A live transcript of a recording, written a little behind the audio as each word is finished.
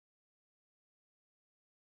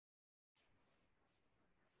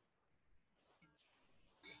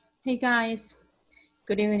Hey guys,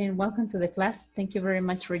 good evening and welcome to the class. Thank you very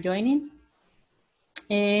much for joining.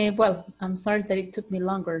 Well, I'm sorry that it took me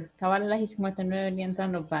longer. Cabal a las 59 venía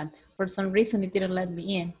entrando, but for some reason it didn't let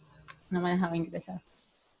me in. No me dejaba ingresar.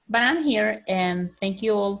 But I'm here and thank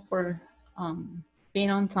you all for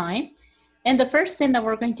being on time. And the first thing that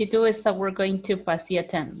we're going to do is that we're going to pass the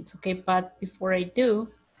attendance, okay? But before I do,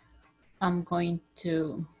 I'm going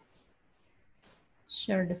to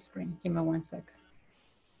share the screen. Give me 1 second.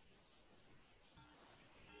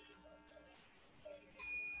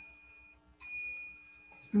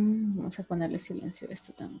 Vamos a ponerle silencio a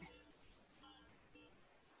esto también.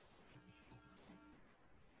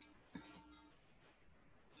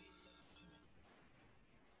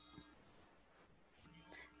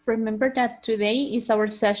 Remember that today is our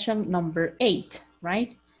session number 8,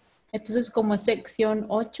 right? Entonces, como es sección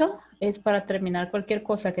 8, es para terminar cualquier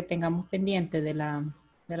cosa que tengamos pendiente de la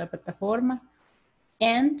plataforma.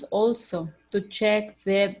 And also to check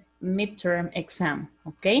the midterm exam,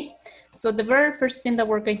 okay? So the very first thing that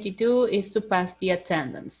we're going to do is to pass the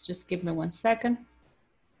attendance. Just give me 1 second.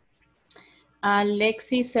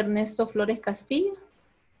 Alexis Ernesto Flores Castillo.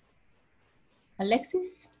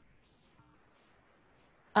 Alexis.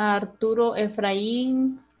 Arturo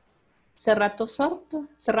Efraín Serrano Sorto,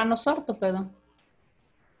 perdón.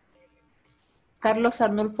 Carlos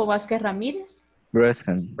Arnulfo Vázquez Ramírez.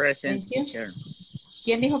 Present. Present, teacher.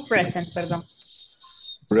 ¿Quién dijo present, perdón?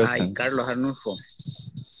 Present. Ay, Carlos Arnulfo.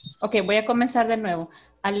 Ok, voy a comenzar de nuevo.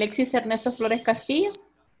 Alexis Ernesto Flores Castillo.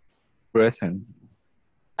 Present.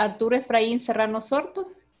 Arturo Efraín Serrano Sorto.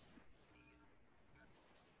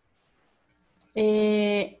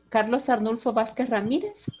 Carlos Arnulfo Vázquez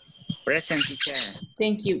Ramírez. Present, teacher.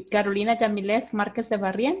 Thank you. Carolina Yamilet Márquez de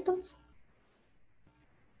Barrientos.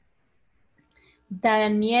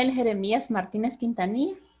 Daniel Jeremías Martínez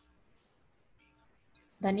Quintanilla.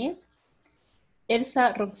 Daniel.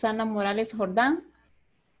 Elsa Roxana Morales Jordán.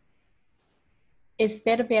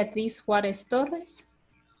 Esther Beatriz Juárez Torres.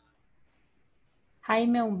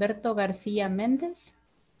 Jaime Humberto García Méndez.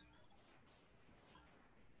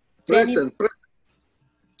 Present, present.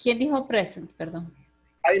 ¿Quién dijo present? Perdón.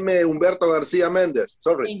 Jaime Humberto García Méndez,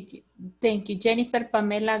 sorry. Thank you. Thank you. Jennifer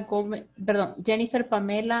Pamela Gómez, perdón, Jennifer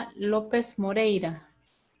Pamela López Moreira.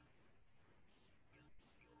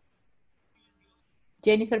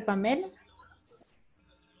 Jennifer Pamela.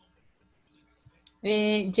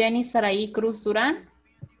 Jenny Saraí Cruz Durán.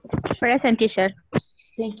 Present, teacher.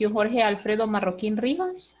 Thank you. Jorge Alfredo Marroquín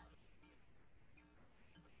Rivas.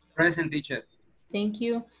 Present, teacher. Thank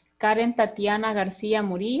you. Karen Tatiana García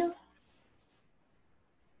Murillo.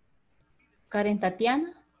 Karen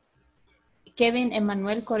Tatiana. Kevin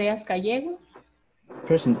Emanuel Coreas Gallego.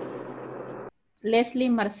 Present.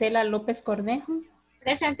 Leslie Marcela López Cornejo.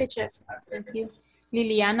 Present, teacher. Thank you.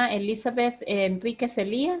 Liliana Elizabeth Enríquez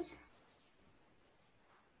Elías.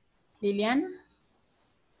 Liliana.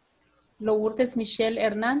 Lourdes Michelle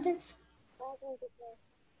Hernández.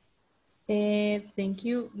 Thank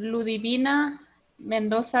you. Ludivina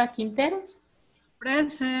Mendoza Quinteros.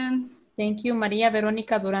 Present. Thank you. María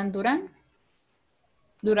Verónica Durán Durán.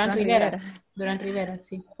 Durán Rivera. Durán Rivera,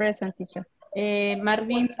 sí. Present, teacher.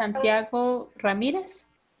 Marvin Santiago Ramírez.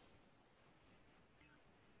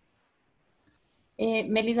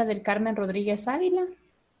 Mélida del Carmen Rodríguez Ávila.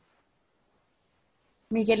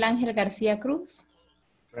 Miguel Ángel García Cruz.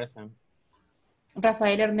 Present.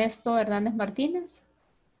 Rafael Ernesto Hernández Martínez.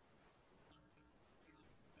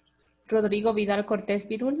 Rodrigo Vidal Cortés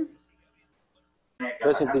Virula.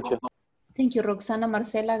 Present, teacher. Thank you. Roxana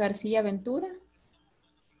Marcela García Ventura.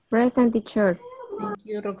 Present, teacher. Thank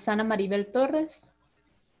you. Roxana Maribel Torres.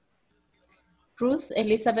 Ruth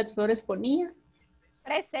Elizabeth Flores Bonilla.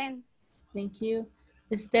 Present. Thank you.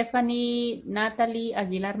 Stephanie Natalie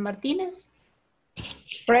Aguilar Martínez.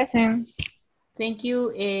 Present. Thank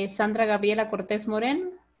you. Sandra Gabriela Cortés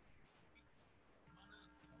Moreno.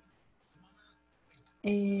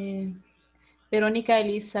 Verónica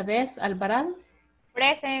Elizabeth Alvarado.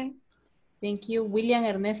 Present. Thank you. William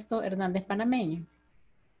Ernesto Hernández Panameño.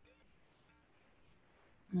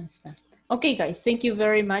 Ahí está. Okay, guys. Thank you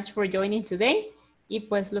very much for joining today. Y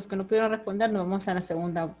pues los que no pudieron responder, nos vamos a la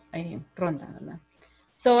segunda ronda, ¿verdad?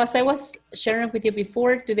 So as I was sharing with you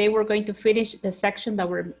before, today we're going to finish the section that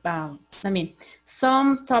we're,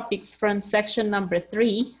 some topics from section number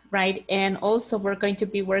 3, right? And also we're going to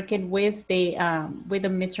be working with the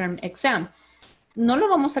midterm exam. No lo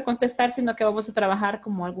vamos a contestar, sino que vamos a trabajar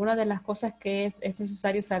como algunas de las cosas que es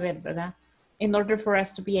necesario saber, ¿verdad? In order for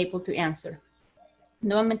us to be able to answer.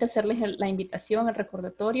 Nuevamente hacerles la invitación, el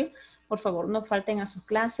recordatorio. Por favor, no falten a sus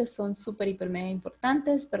clases, son súper, hiper, mega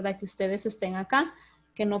importantes, ¿verdad? Que ustedes estén acá,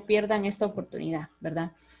 que no pierdan esta oportunidad,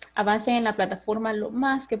 ¿verdad? Avancen en la plataforma lo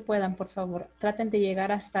más que puedan, por favor. Traten de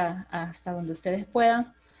llegar hasta donde ustedes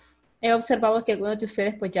puedan. He observado que algunos de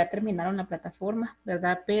ustedes pues ya terminaron la plataforma,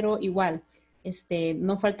 ¿verdad? Pero igual,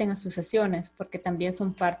 no falten a sus sesiones porque también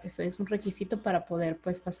son parte, eso es un requisito para poder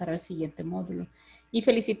pues pasar al siguiente módulo. Y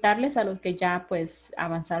felicitarles a los que ya pues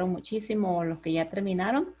avanzaron muchísimo o los que ya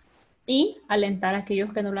terminaron y alentar a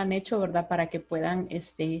aquellos que no lo han hecho, ¿verdad? Para que puedan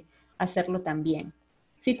hacerlo también.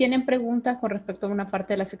 Si tienen preguntas con respecto a una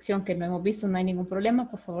parte de la sección que no hemos visto, no hay ningún problema.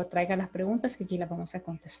 Por favor, traigan las preguntas que aquí las vamos a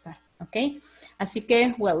contestar. ¿Ok? Así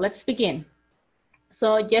que, well, let's begin.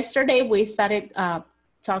 So, yesterday we started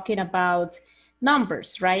talking about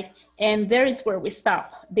numbers, right? And there is where we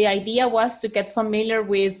stop. The idea was to get familiar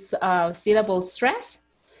with syllable stress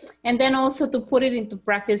and then also to put it into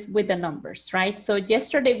practice with the numbers, right? So,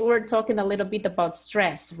 yesterday we were talking a little bit about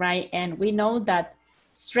stress, right? And we know that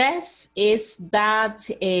stress is that,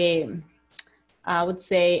 I would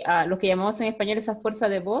say, lo que llamamos en español esa fuerza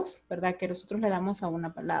de voz, ¿verdad? Que nosotros le damos a una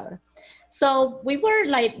palabra. So we were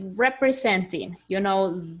like representing, you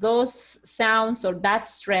know, those sounds or that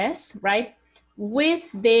stress, right?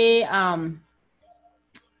 With the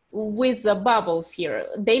bubbles here.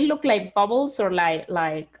 They look like bubbles or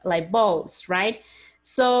like balls, right?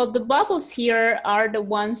 So the bubbles here are the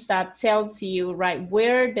ones that tells you, right,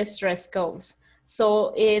 where the stress goes.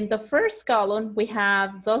 So in the first column, we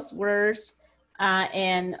have those words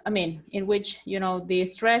in which, you know, the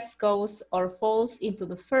stress goes or falls into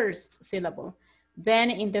the first syllable. Then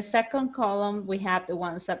in the second column, we have the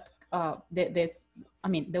ones that,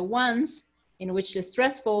 the ones in which the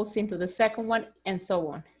stress falls into the second one and so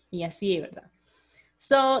on. Y así, ¿verdad?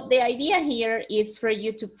 So the idea here is for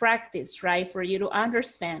you to practice, right? For you to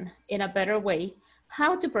understand in a better way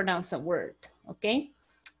how to pronounce a word, okay?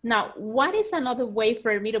 Now, what is another way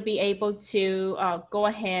for me to be able to go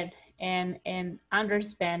ahead and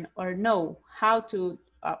understand or know how to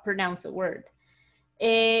pronounce a word?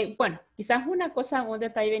 Bueno, quizás una cosa, un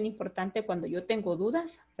detalle bien importante cuando yo tengo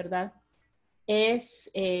dudas, ¿verdad? Es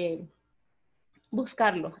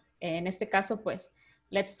buscarlo. En este caso, pues,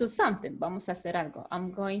 let's do something. Vamos a hacer algo.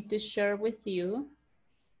 I'm going to share with you.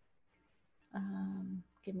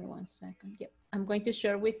 Give me 1 second. Yep. I'm going to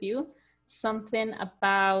share with you something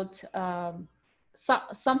about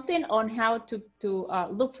something on how to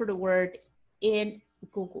look for the word in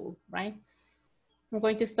Google, right? I'm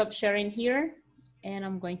going to stop sharing here and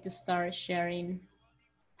I'm going to start sharing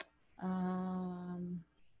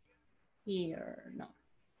here. No,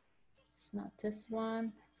 it's not this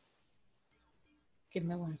one. Give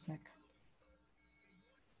me 1 second.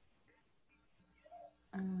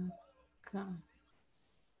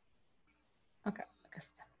 Okay.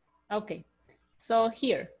 Okay, so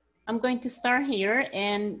here, I'm going to start here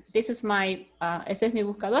and this is my, este es mi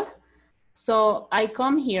buscador. So I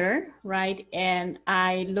come here, right? And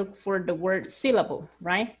I look for the word syllable,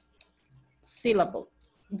 right? Syllable.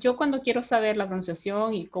 Yo cuando quiero saber la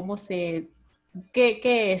pronunciación y cómo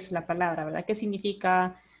qué es la palabra, ¿verdad? ¿Qué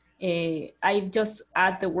significa? I just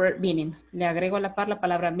add the word meaning. Le agrego a la par la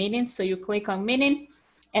palabra meaning. So you click on meaning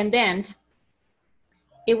and then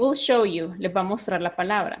it will show you, les va a mostrar la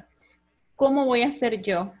palabra. ¿Cómo voy a hacer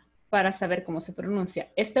yo para saber cómo se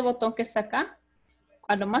pronuncia? Este botón que está acá,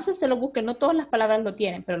 a lo más usted lo busque, no todas las palabras lo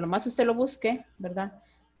tienen, pero a lo más usted lo busque, ¿verdad?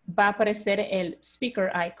 Va a aparecer el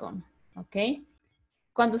speaker icon, ¿ok?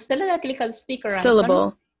 Cuando usted le da clic al speaker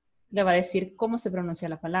icon, le va a decir cómo se pronuncia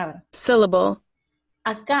la palabra. Syllable.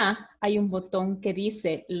 Acá hay un botón que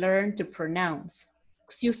dice Learn to Pronounce.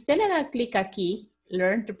 Si usted le da clic aquí,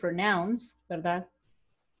 Learn to Pronounce, ¿verdad?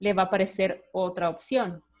 Le va a aparecer otra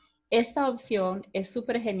opción. Esta opción es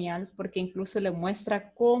súper genial porque incluso le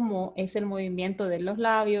muestra cómo es el movimiento de los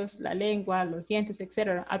labios, la lengua, los dientes,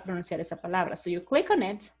 etcétera, al pronunciar esa palabra. So you click on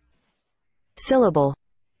it. Syllable.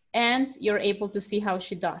 And you're able to see how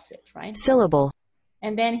she does it, right? Syllable.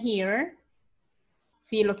 And then here,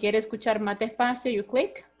 si lo quiere escuchar más despacio, you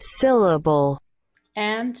click. Syllable.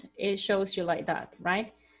 And it shows you like that,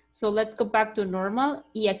 right? So let's go back to normal.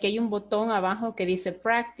 Y aquí hay un botón abajo que dice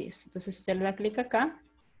practice. Entonces usted le da clic acá.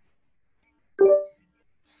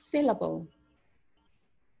 Syllable.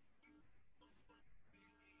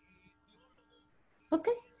 Ok.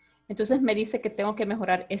 Entonces me dice que tengo que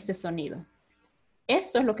mejorar este sonido.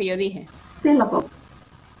 Esto es lo que yo dije. Syllable.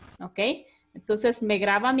 Ok. Entonces me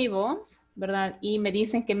graba mi voz, ¿verdad? Y me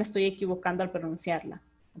dicen que me estoy equivocando al pronunciarla.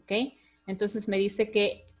 Ok. Entonces me dice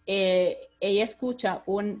que ella escucha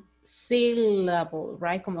un syllable,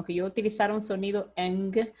 right? Como que yo utilizara un sonido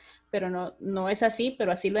eng, pero no es así,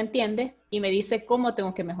 pero así lo entiende y me dice cómo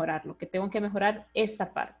tengo que mejorarlo, que tengo que mejorar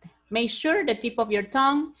esta parte, Make sure the tip of your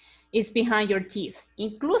tongue is behind your teeth.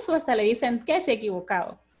 Incluso hasta le dicen que se ha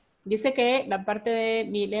equivocado. Dice que la parte de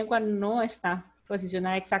mi lengua no está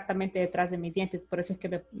posicionada exactamente detrás de mis dientes, por eso es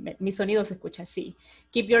que mi sonido se escucha así.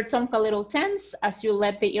 Keep your tongue a little tense as you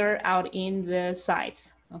let the air out in the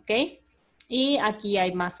sides, ¿ok? Y aquí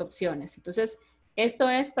hay más opciones. Entonces, esto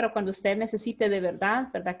es para cuando usted necesite de verdad,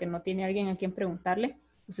 ¿verdad? Que no tiene alguien a quien preguntarle.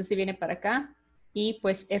 Usted se viene para acá y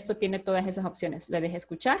pues esto tiene todas esas opciones. Le deja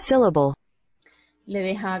escuchar. syllable, Le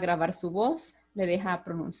deja grabar su voz, le deja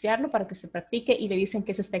pronunciarlo para que se practique y le dicen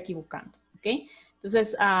que se está equivocando, ¿ok?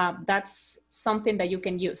 Entonces, that's something that you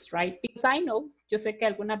can use, right? Because I know, yo sé que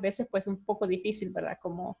algunas veces pues es un poco difícil, ¿verdad?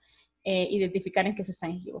 Como identificar en qué se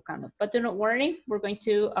están equivocando. But do not worry, we're going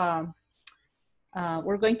to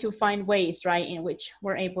find ways, right, in which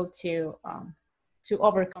we're able to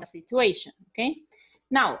overcome the situation, okay?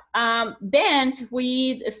 Now, then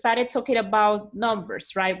we started talking about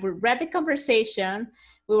numbers, right? We read the conversation,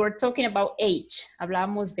 we were talking about age,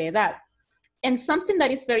 hablamos de edad. And something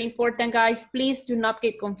that is very important, guys, please do not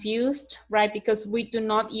get confused, right? Because we do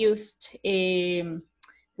not use,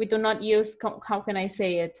 how can I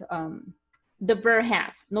say it? The verb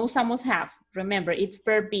have, no usamos have, remember, it's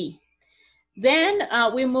verb be. Then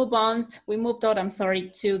we moved on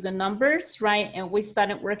to the numbers, right? And we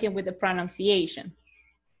started working with the pronunciation.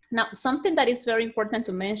 Now, something that is very important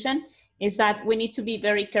to mention is that we need to be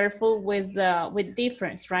very careful with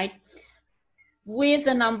difference, right? With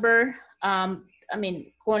the number, I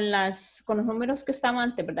mean, con los números que estaban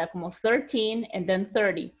antes, ¿verdad? Como 13 and then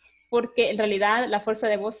 30, porque en realidad la fuerza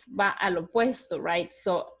de voz va al opuesto, right?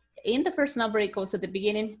 So in the first number, it goes at the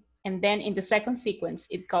beginning, and then in the second sequence,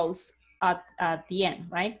 it goes at the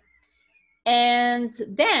end, right? And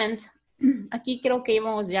then, aquí creo que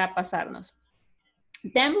íbamos ya a pasarnos.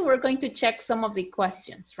 Then we were going to check some of the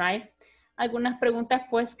questions, right? Algunas preguntas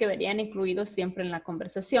pues que verían incluidos siempre en la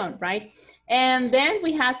conversación, right? And then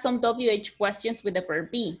we had some WH questions with the verb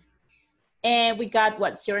be. And we got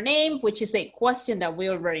what's your name, which is a question that we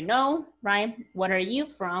already know, right? What are you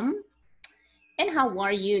from? And how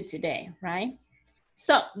are you today, right?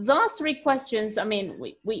 So those three questions, I mean,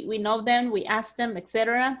 we know them, we ask them,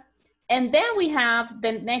 etc. And then we have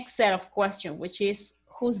the next set of questions, which is,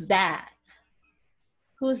 who's that?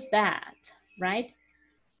 Who's that, right?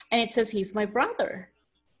 And it says, he's my brother.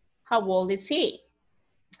 How old is he?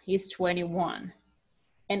 He's 21.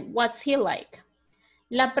 And what's he like?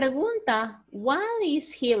 La pregunta, what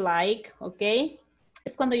is he like, ok?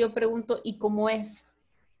 Es cuando yo pregunto, ¿y cómo es?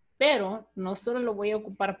 Pero no solo lo voy a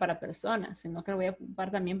ocupar para personas, sino que lo voy a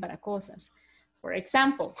ocupar también para cosas. For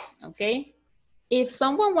example, ok? If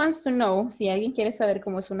someone wants to know, si alguien quiere saber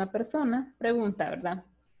cómo es una persona, pregunta, ¿verdad?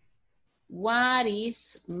 What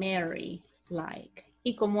is Mary like?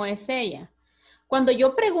 ¿Y cómo es ella? Cuando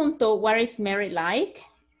yo pregunto, what is Mary like?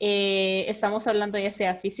 Estamos hablando ya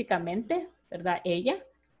sea físicamente, ¿verdad? Ella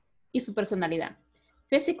y su personalidad.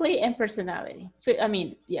 Physically and personality. I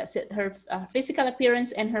mean, yes, her physical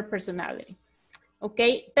appearance and her personality. ¿Ok?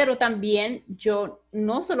 Pero también yo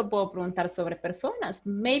no solo puedo preguntar sobre personas.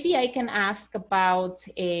 Maybe I can ask about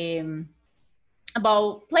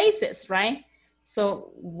places, right?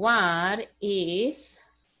 So, what is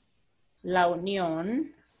La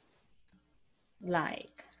Unión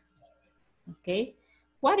like? Okay.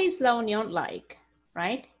 What is La Unión like,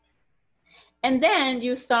 right? And then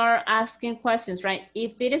you start asking questions, right?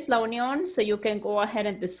 If it is La Unión, so you can go ahead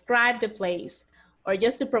and describe the place or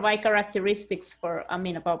just to provide characteristics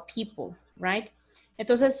about people, right?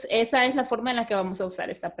 Entonces, esa es la forma en la que vamos a usar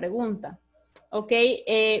esta pregunta. Ok.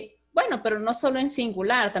 Bueno, pero no solo en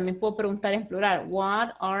singular, también puedo preguntar en plural.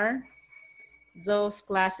 What are those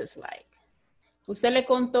classes like? Usted le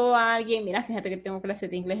contó a alguien, mira, fíjate que tengo clases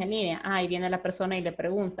de inglés en línea. Ahí viene la persona y le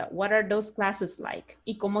pregunta, what are those classes like?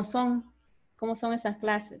 ¿Y cómo son? ¿Cómo son esas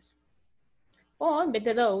clases? O en vez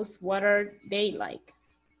de those, what are they like?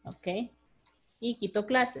 Ok. Y quito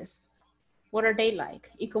clases. What are they like?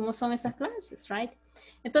 ¿Y cómo son esas clases, right?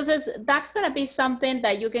 Entonces, that's going to be something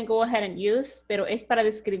that you can go ahead and use, pero es para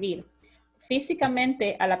describir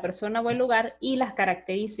físicamente a la persona o el lugar y las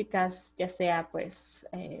características, ya sea pues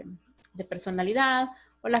de personalidad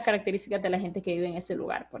o las características de la gente que vive en ese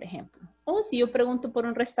lugar, por ejemplo. O si yo pregunto por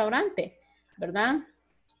un restaurante, ¿verdad?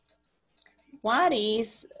 What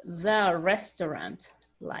is the restaurant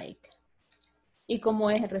like? ¿Y cómo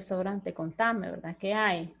es el restaurante? Contame, ¿verdad? ¿Qué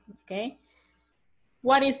hay? Okay.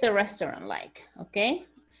 What is the restaurant like? Okay.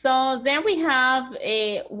 So then we have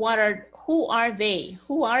who are they?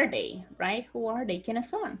 Who are they? Right? Who are they? ¿Quiénes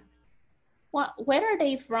son? Where are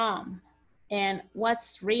they from? And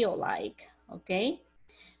what's Rio like? Okay.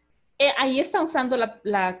 Ahí está usando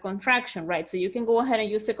la contraction, right? So you can go ahead and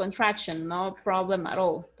use the contraction, no problem at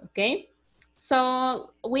all, okay?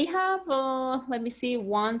 So we have, let me see,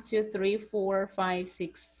 1, 2, 3, 4, 5,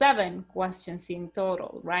 6, 7 questions in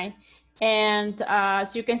total, right? And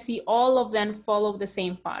as you can see, all of them follow the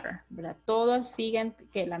same pattern, ¿verdad? Todos siguen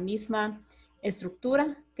que la misma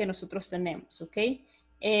estructura que nosotros tenemos, okay?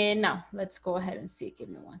 Now, let's go ahead and see. Give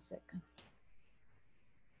me 1 second.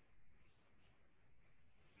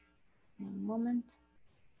 Un moment.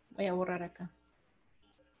 Voy a borrar acá.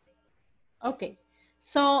 Okay.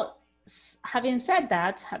 So, having said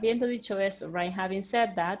that, habiendo dicho eso, right? Having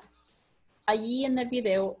said that, allí en el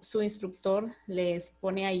video su instructor les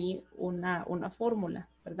pone ahí una fórmula,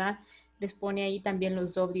 ¿verdad? Les pone ahí también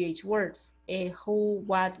los WH words. Who,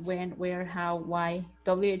 what, when, where, how, why.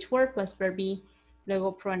 WH word plus verb be,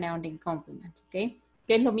 luego pronoun and complement, ¿ok?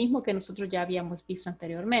 Que es lo mismo que nosotros ya habíamos visto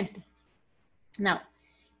anteriormente. Now,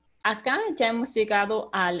 acá ya hemos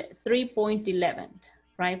llegado al 3.11,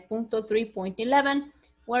 right? Punto 3.11,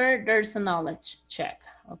 where there's a knowledge check,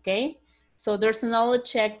 ¿ok? So there's a knowledge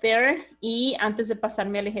check there. Y antes de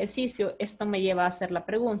pasarme al ejercicio, esto me lleva a hacer la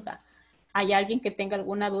pregunta. ¿Hay alguien que tenga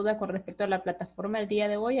alguna duda con respecto a la plataforma el día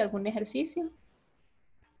de hoy? ¿Algún ejercicio?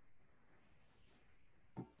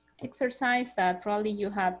 Exercise that probably you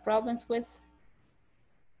had problems with.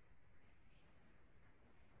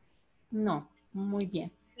 No, muy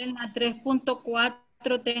bien. En la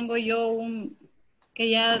 3.4 tengo yo que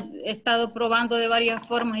ya he estado probando de varias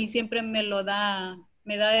formas y siempre me da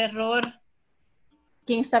error.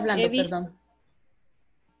 ¿Quién está hablando? He visto-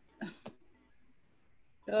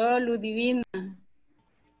 Perdón. Oh, Ludivina.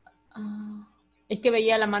 Es que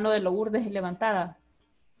veía la mano de Lourdes levantada.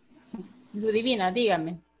 Ludivina,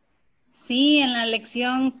 dígame. Sí, en la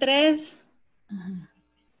lección 3. Ajá.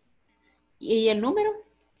 ¿Y el número?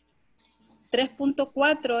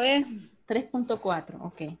 3.4, 3.4,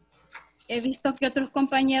 ok. He visto que otros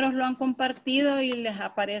compañeros lo han compartido y les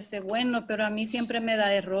aparece bueno, pero a mí siempre me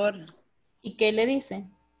da error. ¿Y qué le dice?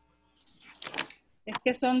 Es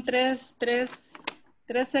que son tres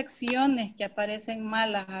secciones que aparecen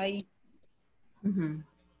malas ahí. Uh-huh.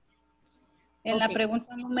 En Ok. la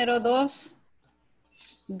pregunta número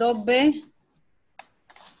 2B.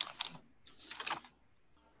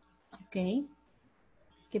 Ok.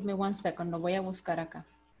 Give me 1 second, lo voy a buscar acá.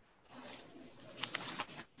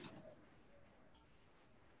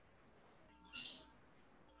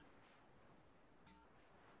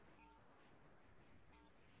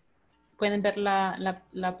 Pueden ver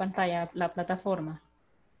la pantalla, la plataforma.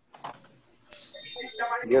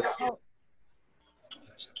 Yes.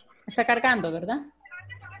 Está cargando, ¿verdad?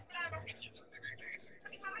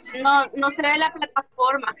 No se ve la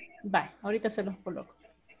plataforma. Vale, ahorita se los coloco.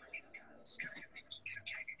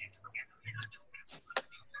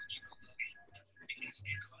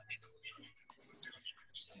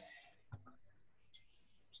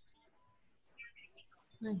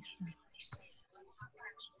 Ahí está.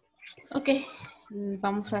 Ok,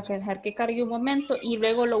 vamos a dejar que cargue un momento y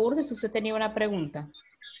luego Lourdes, usted tenía una pregunta.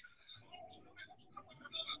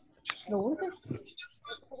 ¿Lourdes?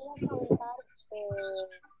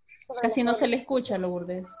 Casi no se le escucha,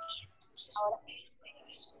 Lourdes.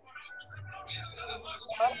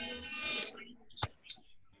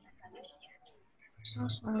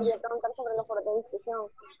 Quería preguntar sobre los foros de discusión.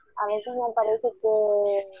 A veces me parece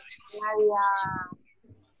que nadie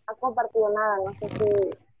ha compartido nada. No sé si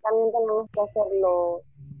también tenemos que hacerlo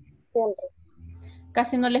siempre.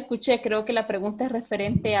 Casi no le escuché, creo que la pregunta es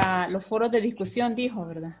referente a los foros de discusión, dijo,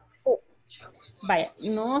 ¿verdad? Sí. Vaya,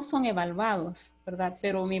 no son evaluados, ¿verdad?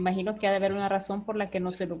 Pero me imagino que ha de haber una razón por la que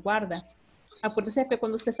no se lo guarda. Acuérdese que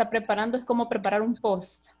cuando usted está preparando es como preparar un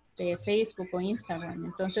post de Facebook o Instagram.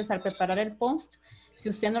 Entonces, al preparar el post, si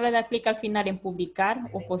usted no le da clic al final en publicar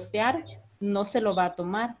o postear, no se lo va a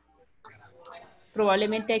tomar.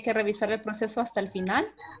 Probablemente hay que revisar el proceso hasta el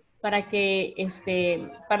final para que,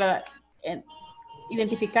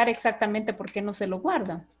 identificar exactamente por qué no se lo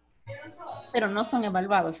guarda. Pero no son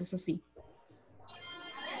evaluados, eso sí.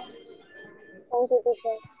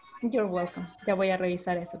 You're welcome. Ya voy a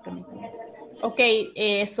revisar eso, permítame. Ok,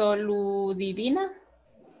 eso, Ludivina.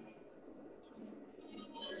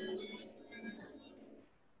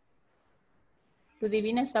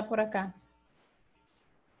 Ludivina está por acá.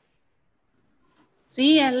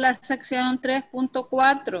 Sí, es la sección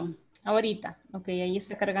 3.4. Ahorita, ok, ahí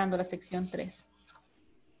está cargando la sección 3.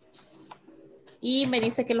 Y me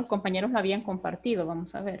dice que los compañeros lo habían compartido,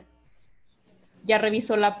 vamos a ver. Ya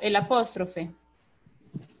revisó el apóstrofe.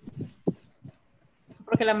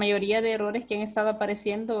 Porque la mayoría de errores que han estado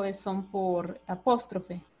apareciendo son por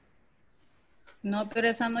apóstrofe. No, pero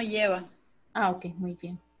esa no lleva. Ah, ok, muy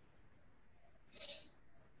bien.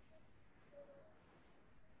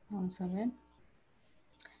 Vamos a ver.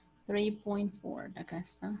 3.4, acá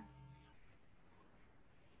está.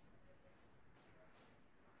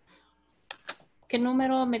 ¿Qué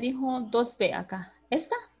número me dijo? 2B acá.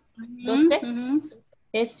 ¿Esta? 2B. Ujú.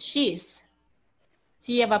 Es she's.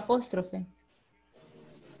 Sí lleva apóstrofe.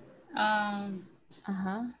 Ah,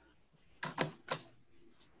 Ajá.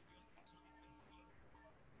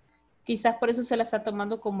 Quizás por eso se la está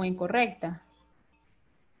tomando como incorrecta.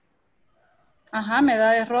 ajá, me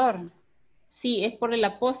da error. Sí, es por el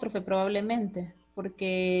apóstrofe probablemente,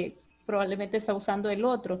 porque probablemente está usando el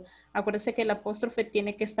otro. Acuérdese que el apóstrofe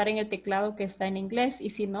tiene que estar en el teclado que está en inglés y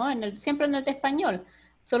si no, siempre en el de español.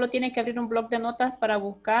 Solo tiene que abrir un bloc de notas para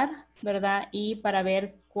buscar, ¿verdad? Y para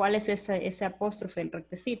ver cuál es ese apóstrofe, el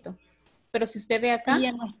rectecito. Pero si usted ve acá, Y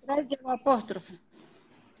en nuestro lleva apóstrofe.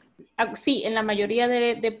 sí, en la mayoría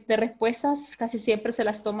de respuestas casi siempre se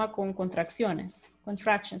las toma con contracciones,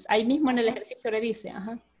 contractions. Ahí mismo en el ejercicio le dice,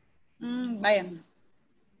 ajá. Vaya.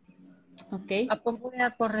 Ok. Pues voy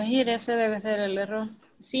a corregir, ese debe ser el error.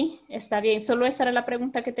 Sí, está bien. Solo esa era la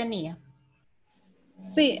pregunta que tenía.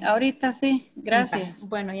 Sí, ahorita sí, gracias.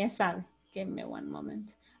 Bueno, ya sabe. Give me one moment.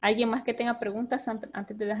 ¿Alguien más que tenga preguntas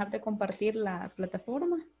antes de dejar de compartir la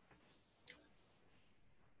plataforma?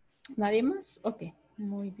 ¿Nadie más? Ok,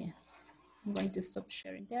 muy bien. I'm going to stop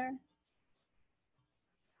sharing there.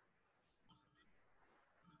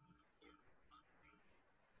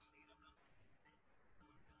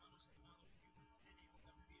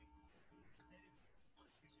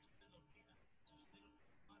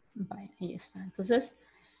 Vale, ahí está. Entonces,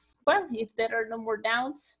 well, if there are no more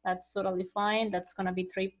doubts, that's totally fine. That's going to be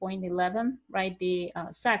 3.11, right? The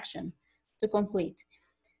section to complete.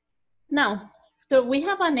 Now, so we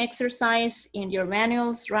have an exercise in your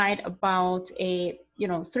manuals, right, about 3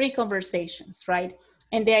 conversations, right?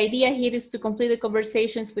 And the idea here is to complete the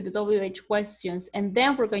conversations with the WH questions, and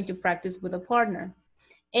then we're going to practice with a partner.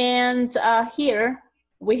 And here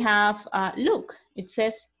we have, look, it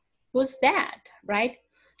says, who's that, right?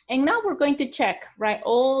 And now we're going to check, right,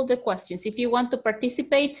 all the questions. If you want to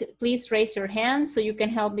participate, please raise your hand so you can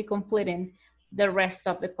help me completing the rest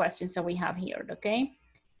of the questions that we have here, okay?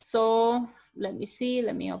 So let me see,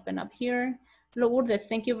 let me open up here. Lourdes,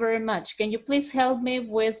 thank you very much. Can you please help me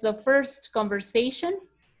with the first conversation?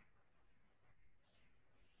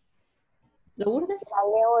 Lourdes? La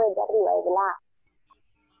leo desde arriba, desde la A.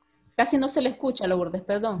 Casi no se le escucha, Lourdes,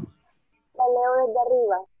 perdón. La leo desde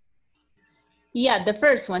arriba. Yeah, the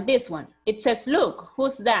first one, this one. It says, look,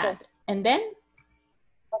 who's that? Okay. And then?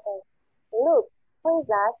 Okay. Look, who is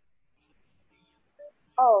that?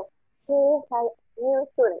 Oh, he is a new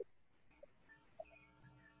student.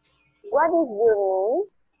 What is your name?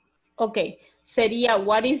 Ok, sería,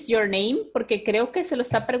 what is your name? Porque creo que se lo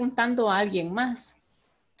está preguntando a alguien más,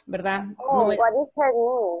 ¿verdad? Oh, No es... what is her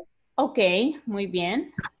name? Ok, muy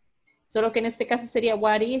bien. Solo que en este caso sería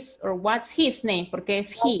what is or what's his name, porque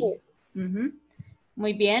es he.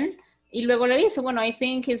 Muy bien. Y luego le dice, bueno, I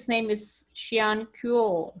think his name is Xian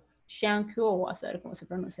Kuo. Xian Kuo, a saber cómo se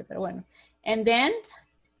pronuncia, pero bueno. And then,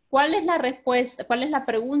 ¿cuál es la respuesta? ¿Cuál es la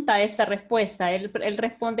pregunta a esta respuesta? Él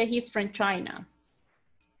responde, he's from China.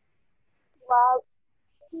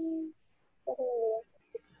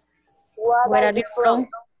 Where are you from?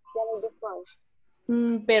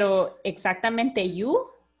 Pero exactamente you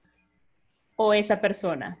o esa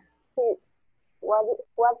persona. Sí. What is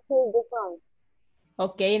he from?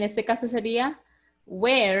 Ok, en este caso sería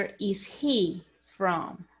where is he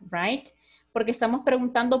from, right? Porque estamos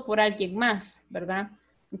preguntando por alguien más, ¿verdad?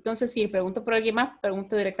 Entonces, si pregunto por alguien más,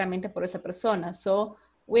 pregunto directamente por esa persona. So,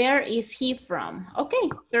 where is he from? Okay,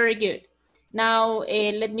 very good. Now,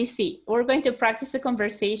 let me see. We're going to practice the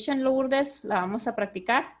conversation, Lourdes. La vamos a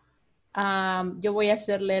practicar. Yo voy a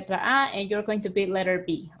hacer letra A and you're going to be letter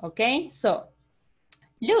B, okay? So,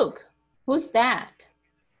 look, who's that?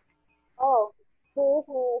 Oh, he is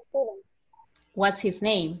a new student. What's his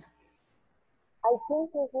name? I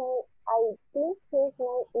think his name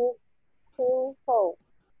is Xin Ho.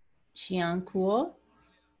 Xiang Kuo.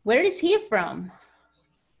 Where is he from?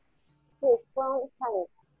 He's from China.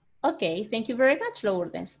 Okay, thank you very much,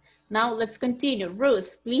 Lourdes. Now let's continue.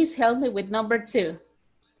 Ruth, please help me with number 2.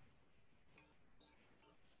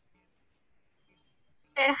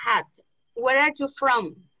 Hat. Where are you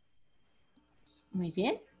from? Muy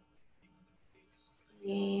bien.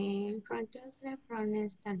 From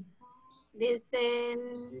Están. This,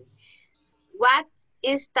 what is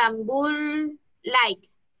Istanbul like?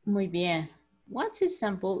 Muy bien. What's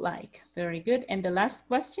Istanbul like? Very good. And the last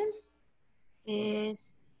question?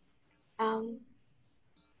 Is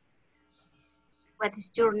What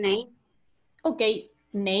is your name? Okay,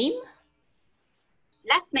 name.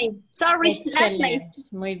 Last name. Sorry, last name.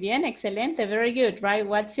 Excelente. Muy bien, excelente. Very good, right?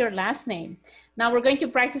 What's your last name? Now we're going to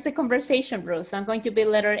practice the conversation, Bruce. I'm going to be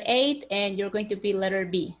letter A and you're going to be letter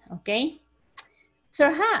B, okay?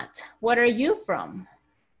 Serhat, where are you from?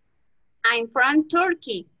 I'm from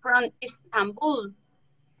Turkey, from Istanbul.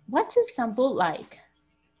 What's Istanbul like?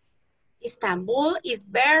 Istanbul is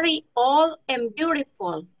very old and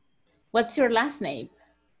beautiful. What's your last name?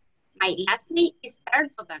 My last name is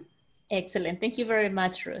Erdogan. Excellent. Thank you very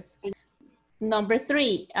much, Ruth. Number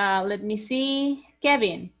 3, let me see.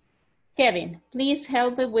 Kevin. Kevin, please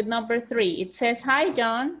help me with number 3. It says, hi,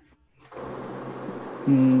 John.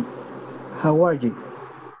 How are you?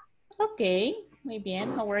 Okay, muy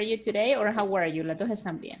bien. How are you today? Or how are you? Las dos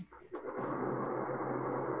están bien.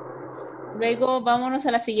 Luego vámonos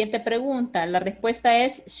a la siguiente pregunta. La respuesta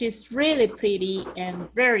es, she's really pretty and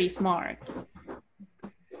very smart.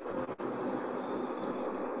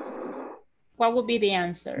 What would be the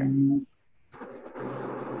answer?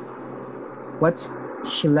 What's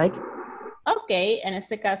she like? Okay, en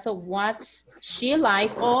este caso, what's she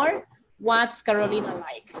like or what's Carolina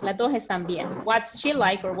like? Las dos están bien. What's she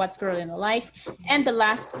like or what's Carolina like? And the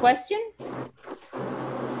last question?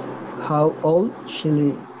 How old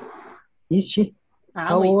is she?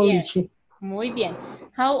 How Muy old bien. is she? Muy bien.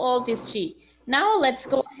 How old is she? Now let's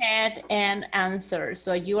go ahead and answer.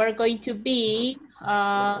 So you are going to be,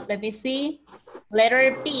 let me see,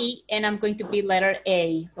 letter B, and I'm going to be letter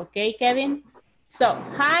A. Okay, Kevin? So,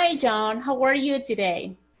 hi, John. How are you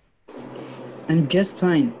today? I'm just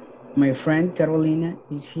fine. My friend Carolina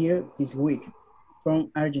is here this week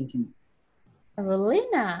from Argentina.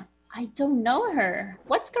 Carolina, I don't know her.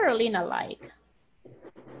 What's Carolina like?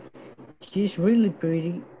 She's really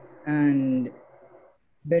pretty and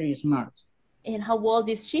very smart. And how old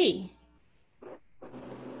is she?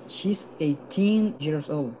 She's 18 years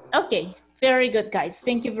old. Okay, very good, guys.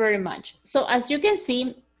 Thank you very much. So as you can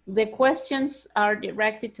see, the questions are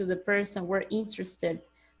directed to the person we're interested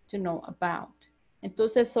to know about.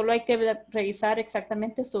 Entonces, solo hay que revisar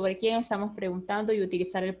exactamente sobre quién estamos preguntando y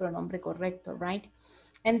utilizar el pronombre correcto, right?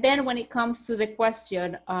 And then when it comes to the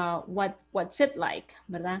question, what's it like,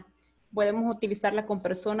 ¿verdad? Podemos utilizarla con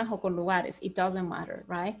personas o con lugares. It doesn't matter,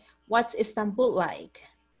 right? What's Istanbul like?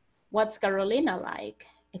 What's Carolina like?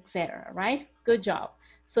 Etc. Right? Good job.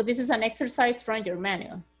 So this is an exercise from your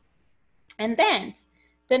manual. And then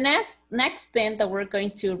the next thing that we're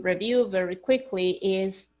going to review very quickly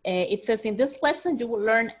is, it says in this lesson, you will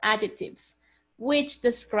learn adjectives which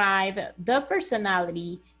describe the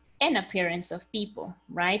personality and appearance of people,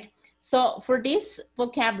 right? So for this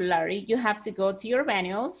vocabulary, you have to go to your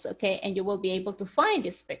manuals, okay? And you will be able to find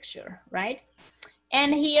this picture, right?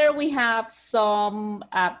 And here we have some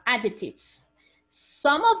adjectives.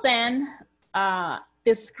 Some of them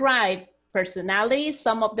describe personality,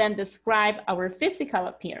 some of them describe our physical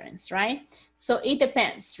appearance, right? So it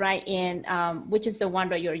depends, right, in which is the one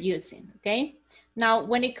that you're using, okay? Now,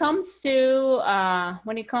 when it comes to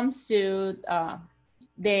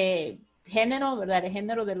de género, ¿verdad? El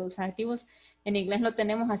género de los adjetivos, en inglés lo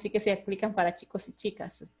tenemos así que se aplican para chicos y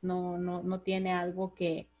chicas. No tiene algo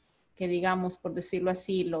que digamos, por decirlo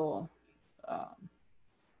así, lo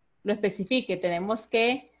especifique. Tenemos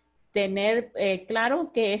que tener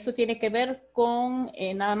claro que eso tiene que ver con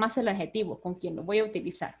nada más el adjetivo, con quien lo voy a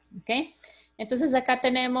utilizar, ¿ok? Entonces acá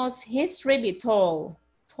tenemos, he's really tall,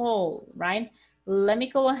 right? Let me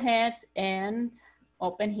go ahead and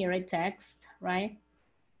open here a text, right?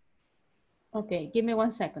 Okay, give me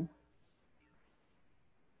 1 second.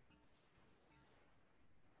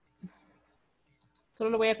 Solo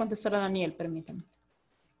le voy a contestar a Daniel, permítanme.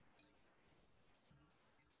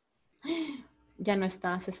 Ya no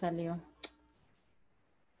está, se salió.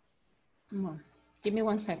 No. Give me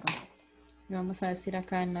 1 second. Le vamos a decir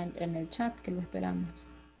acá en el chat que lo esperamos.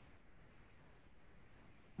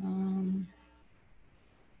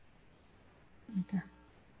 Acá.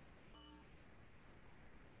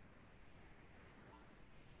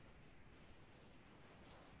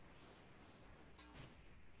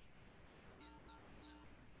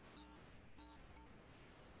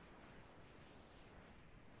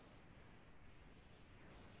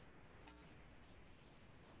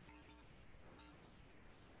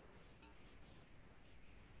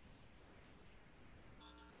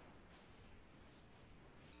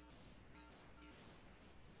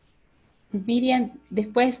 Miriam,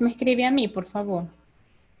 después me escribe a mí, por favor.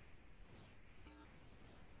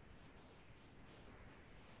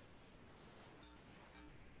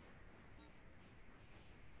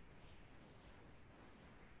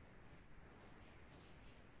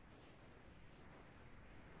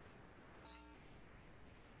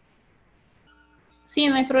 Sí,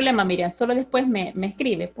 no hay problema, Miriam. Solo después me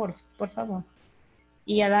escribe, por favor.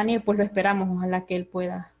 Y a Daniel, pues lo esperamos. Ojalá que él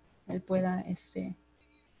pueda,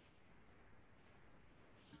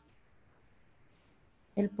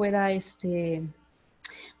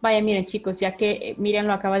 Vaya, miren, chicos, ya que Miriam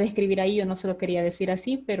lo acaba de escribir ahí, yo no se lo quería decir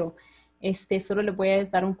así, pero solo les voy a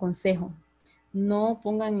dar un consejo. No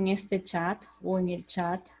pongan en este chat o en el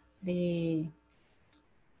chat de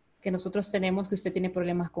que nosotros tenemos que usted tiene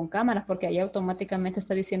problemas con cámaras, porque ahí automáticamente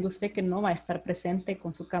está diciendo usted que no va a estar presente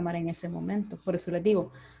con su cámara en ese momento. Por eso les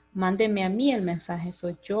digo, mándeme a mí el mensaje,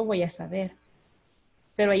 eso yo voy a saber.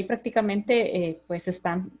 Pero ahí prácticamente pues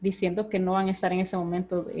están diciendo que no van a estar en ese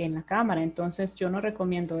momento en la cámara. Entonces yo no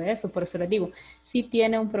recomiendo eso. Por eso les digo, si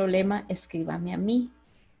tiene un problema, escríbame a mí,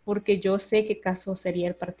 porque yo sé qué caso sería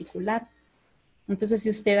el particular. Entonces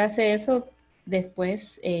si usted hace eso,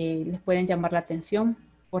 después les pueden llamar la atención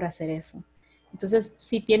por hacer eso. Entonces,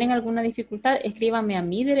 si tienen alguna dificultad, escríbame a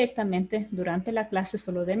mí directamente durante la clase,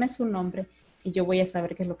 solo deme su nombre y yo voy a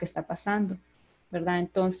saber qué es lo que está pasando, ¿verdad?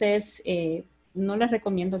 Entonces, no les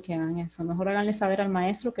recomiendo que hagan eso. Mejor háganle saber al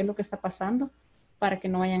maestro qué es lo que está pasando para que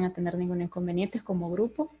no vayan a tener ningún inconveniente como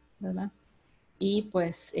grupo, ¿verdad? Y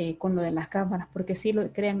pues con lo de las cámaras, porque sí,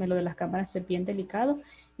 créanme, lo de las cámaras es bien delicado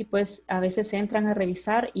y pues a veces entran a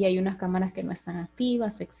revisar y hay unas cámaras que no están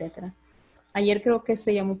activas, etcétera. Ayer creo que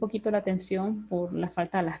se llamó un poquito la atención por la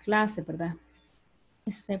falta de las clases, ¿verdad?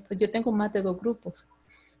 Pues yo tengo más de 2 grupos.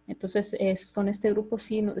 Entonces, con este grupo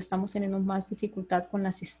sí estamos teniendo más dificultad con la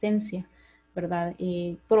asistencia, ¿verdad?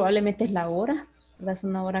 Probablemente es la hora, ¿verdad? Es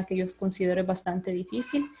una hora que yo considero bastante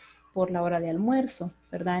difícil por la hora de almuerzo,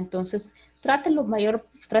 ¿verdad? Entonces, trate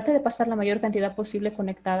de pasar la mayor cantidad posible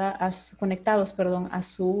conectados a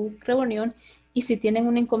su reunión y si tienen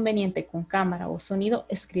un inconveniente con cámara o sonido,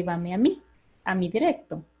 escríbame a mí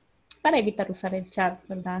directo, para evitar usar el chat,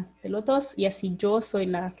 ¿verdad? De los dos, y así yo soy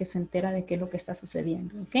la que se entera de qué es lo que está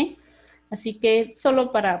sucediendo, ¿ok? Así que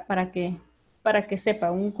solo para que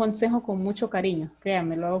sepa, un consejo con mucho cariño,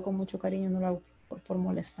 créanme, lo hago con mucho cariño, no lo hago por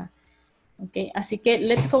molestar, ¿ok? Así que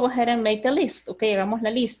let's go ahead and make the list, ¿ok? Hagamos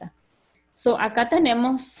la lista. So, acá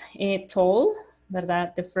tenemos tall,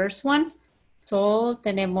 ¿verdad? The first one, tall,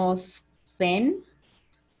 tenemos thin.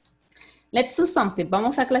 Let's do something.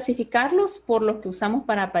 Vamos a clasificarlos por los que usamos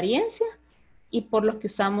para apariencia y por los que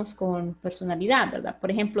usamos con personalidad, ¿verdad? Por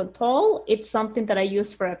ejemplo, tall, it's something that I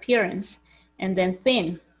use for appearance. And then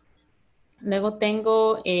thin. Luego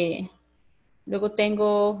tengo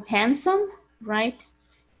handsome, right?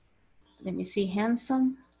 Let me see,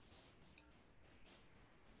 handsome.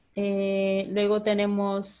 Luego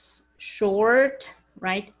tenemos short,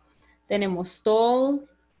 right? Tenemos tall,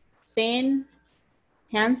 thin,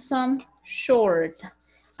 handsome, short.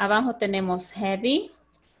 Abajo tenemos heavy,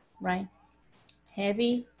 right?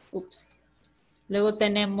 Heavy, oops. Luego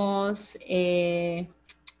tenemos,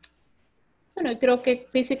 bueno, creo que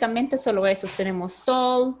físicamente solo esos. Tenemos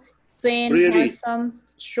tall, thin, Pretty. handsome,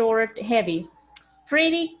 short, heavy.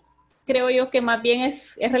 Pretty, creo yo que más bien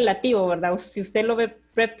es relativo, ¿verdad? Si usted lo ve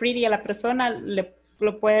pretty a la persona,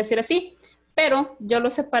 lo puede decir así, pero yo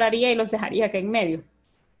los separaría y los dejaría acá en medio.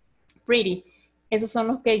 Pretty. Esos son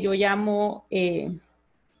los que yo llamo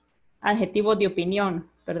adjetivos de opinión,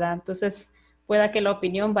 ¿verdad? Entonces, pueda que la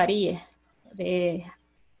opinión varíe.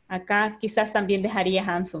 Acá quizás también dejaría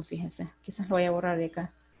handsome, fíjense. Quizás lo voy a borrar de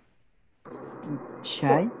acá.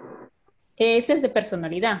 Shy. Ese es de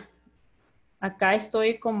personalidad. Acá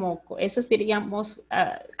estoy como, esos diríamos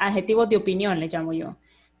adjetivos de opinión, le llamo yo.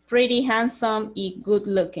 Pretty, handsome y good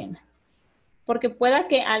looking. Porque pueda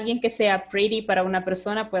que alguien que sea pretty para una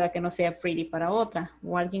persona, pueda que no sea pretty para otra.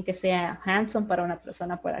 O alguien que sea handsome para una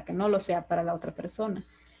persona, pueda que no lo sea para la otra persona.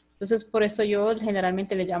 Entonces, por eso yo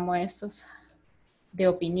generalmente le llamo a estos de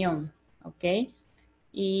opinión. ¿Ok?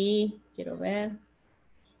 Y quiero ver.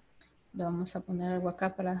 Le vamos a poner algo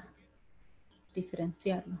acá para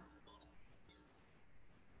diferenciarlo.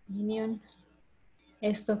 Opinion.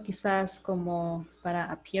 Esto quizás como para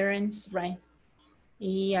appearance, right?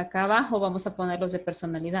 Y acá abajo vamos a poner los de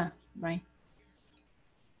personalidad, right?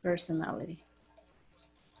 Personality.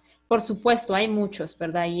 Por supuesto, hay muchos,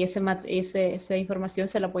 ¿verdad? Y esa información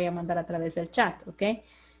se la voy a mandar a través del chat, ¿ok?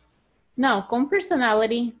 Now, con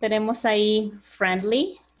personality tenemos ahí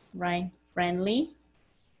friendly, right? Friendly.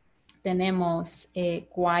 Tenemos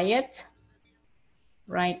quiet,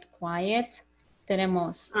 right? Quiet.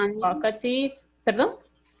 Tenemos talkative. ¿Perdón?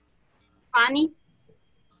 Funny.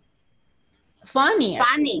 Funny.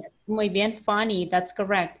 Funny. Muy bien, funny, that's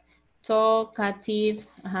correct. Talkative,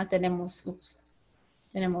 ajá, tenemos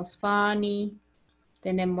funny,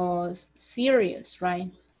 tenemos serious,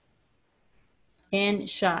 right? And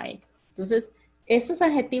shy. Entonces, esos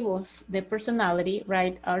adjetivos de personality,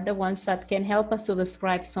 right, are the ones that can help us to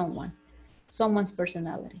describe someone's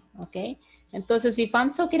personality, okay? Entonces, if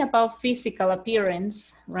I'm talking about physical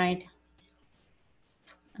appearance, right?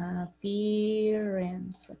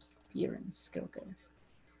 Appearance, creo que es.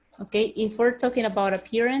 Okay, if we're talking about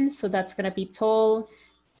appearance, so that's going to be tall,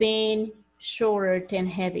 thin, short, and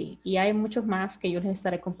heavy. Y hay muchos más que yo les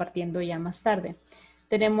estaré compartiendo ya más tarde.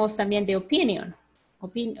 Tenemos también de opinion.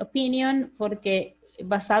 Opinion, porque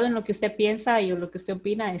basado en lo que usted piensa y lo que usted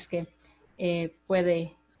opina es que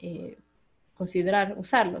puede considerar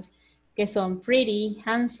usarlos, que son pretty,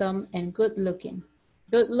 handsome, and good looking.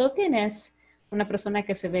 Good looking es una persona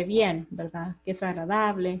que se ve bien, ¿verdad? Que es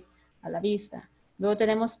agradable a la vista. Luego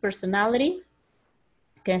tenemos personality,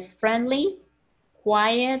 que es friendly,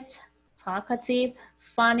 quiet, talkative,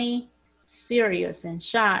 funny, serious, and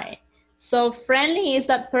shy. So friendly is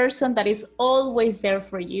that person that is always there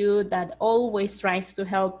for you, that always tries to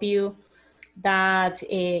help you, that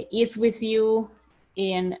is with you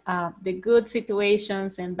in the good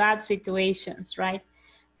situations and bad situations, right?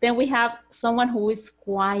 Then we have someone who is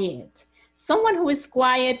quiet. Someone who is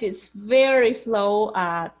quiet is very slow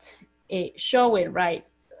at showing, right,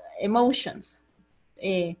 emotions.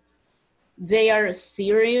 They are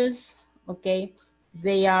serious, okay?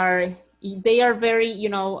 They are very, you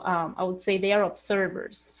know, I would say they are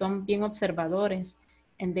observers. Son bien observadores,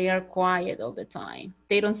 and they are quiet all the time.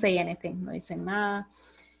 They don't say anything, no dicen nada.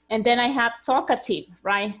 And then I have talkative,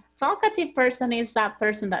 right? Talkative person is that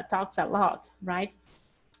person that talks a lot, right?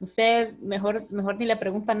 Usted mejor ni le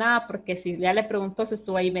pregunta nada porque si ya le preguntó se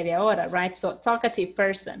estuvo ahí media hora, right? So talkative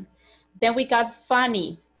person. Then we got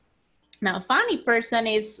funny. Now, funny person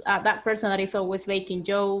is that person that is always making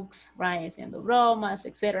jokes, right? Haciendo bromas,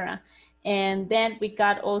 etc. And then we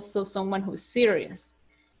got also someone who's serious.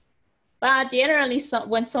 But generally,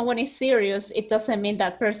 when someone is serious, it doesn't mean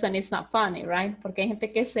that person is not funny, right? Porque hay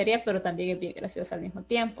gente que es seria, pero también es bien graciosa al mismo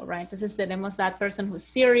tiempo, right? Entonces tenemos that person who's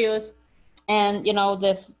serious, and, you know,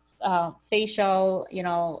 the facial, you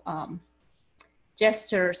know,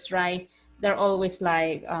 gestures, right? They're always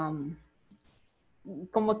like,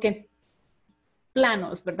 como que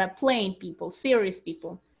planos, ¿verdad? Plain people, serious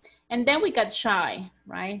people. And then we got shy,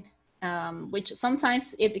 right? Which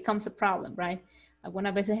sometimes it becomes a problem, right?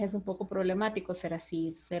 Algunas veces es un poco problemático ser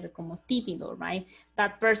así, ser como tímido, right?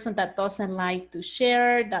 That person that doesn't like to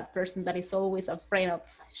share, that person that is always afraid of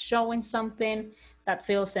showing something, that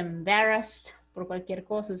feels embarrassed por cualquier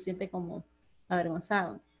cosa, se siente como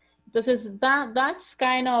avergonzado. Entonces, that's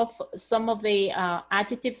kind of some of the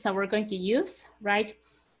adjectives that we're going to use, right?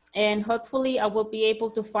 And hopefully I will be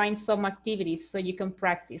able to find some activities so you can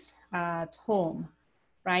practice at home,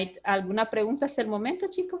 right? ¿Alguna pregunta hasta el momento,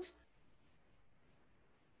 chicos?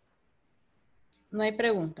 No hay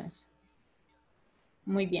preguntas.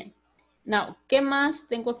 Muy bien. Now, ¿qué más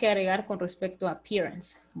tengo que agregar con respecto a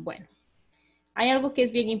appearance? Bueno, hay algo que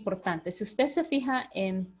es bien importante. Si usted se fija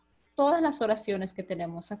en todas las oraciones que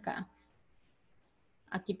tenemos acá,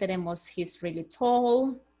 aquí tenemos he's really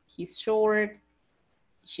tall, he's short,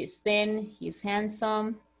 she's thin, he's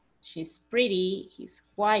handsome, she's pretty, he's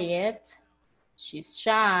quiet, she's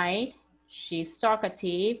shy, she's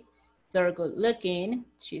talkative, they're good looking,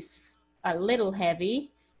 she's a little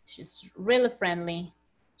heavy, she's really friendly,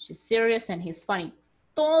 she's serious, and he's funny.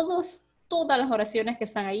 Todas las oraciones que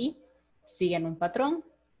están ahí siguen un patrón.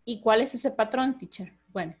 ¿Y cuál es ese patrón, teacher?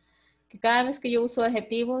 Bueno, que cada vez que yo uso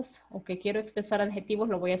adjetivos o que quiero expresar adjetivos,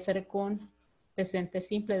 lo voy a hacer con presente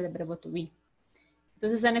simple del verbo to be.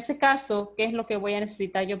 Entonces, en ese caso, ¿qué es lo que voy a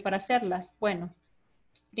necesitar yo para hacerlas? Bueno,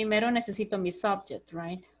 primero necesito mi subject,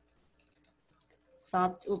 right?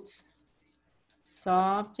 Subject.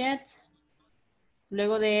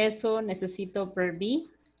 Luego de eso necesito verb be,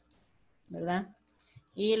 ¿verdad?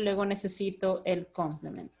 Y luego necesito el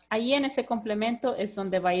complement. Ahí en ese complemento es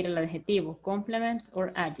donde va a ir el adjetivo, complement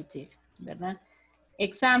or adjective, ¿verdad?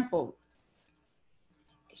 Example,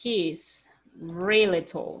 he's really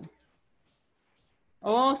tall.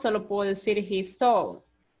 O solo puedo decir he's tall.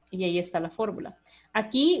 Y ahí está la fórmula.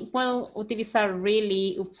 Aquí puedo utilizar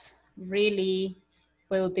really,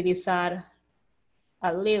 puedo utilizar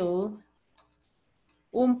a little,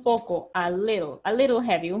 un poco, a little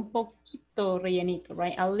heavy, un poquito rellenito,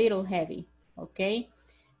 right? A little heavy, okay?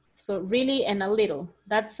 So really and a little,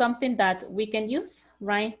 that's something that we can use,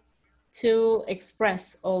 right? To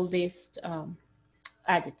express all these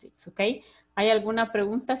adjectives, okay? ¿Hay alguna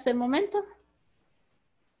pregunta hasta el momento?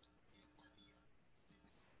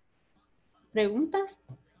 ¿Preguntas?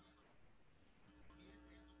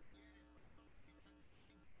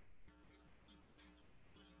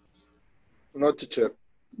 No, teacher.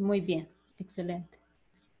 Muy bien, Excelente.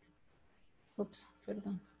 Ups,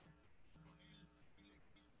 perdón.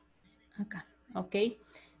 Acá, ok.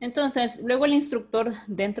 Entonces, luego el instructor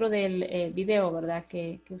dentro del video, ¿verdad?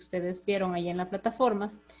 Que ustedes vieron ahí en la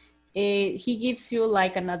plataforma, he gives you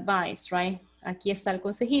like an advice, right? Aquí está el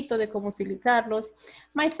consejito de cómo utilizarlos.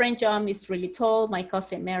 My friend John is really tall. My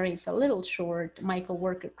cousin Mary is a little short. My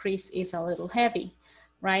coworker Chris is a little heavy,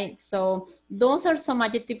 right? So those are some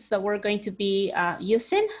adjectives that we're going to be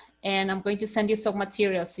using, and I'm going to send you some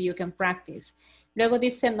material so you can practice. Luego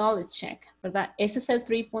dice knowledge check, ¿verdad? Ese es el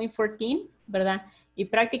 3.14, ¿verdad? Y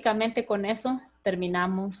prácticamente con eso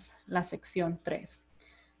terminamos la sección 3.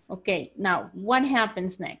 Ok, now, what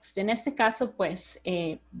happens next? En este caso, pues,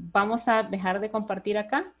 vamos a dejar de compartir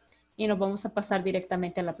acá y nos vamos a pasar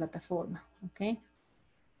directamente a la plataforma, ok.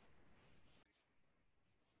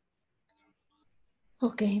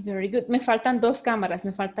 Ok, very good. Me faltan dos cámaras.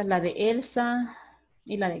 Me falta la de Elsa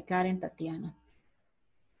y la de Karen Tatiana.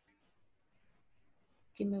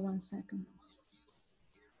 Give me 1 second.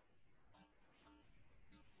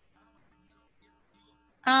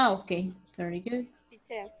 Ah, ok. Very good.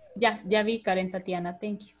 Ya vi Karen Tatiana.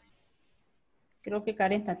 Thank you. Creo que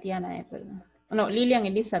Karen Tatiana, perdón. No, Lilian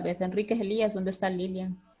Elizabeth. Enríquez Elías, ¿dónde está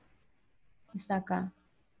Lilian? Está acá.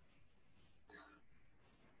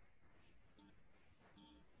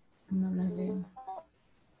 No la veo.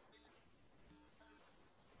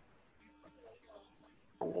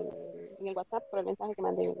 En el WhatsApp, por el mensaje que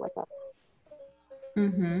mandé en el WhatsApp.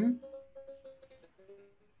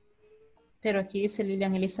 Pero aquí dice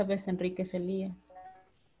Lilian Elizabeth Enríquez Elías.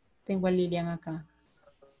 Tengo a Lilian acá.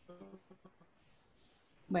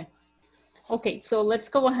 Bueno. Okay, so let's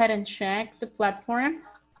go ahead and check the platform.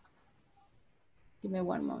 Give me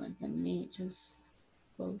 1 moment. Let me just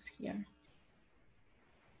close here.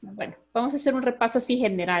 Bueno, vamos a hacer un repaso así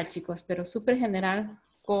general, chicos, pero súper general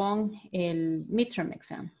con el midterm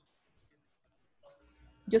exam.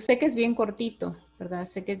 Yo sé que es bien cortito, ¿verdad?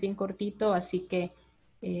 Sé que es bien cortito, así que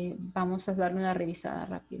vamos a darle una revisada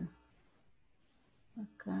rápido.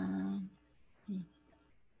 Acá.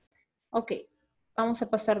 Ok, vamos a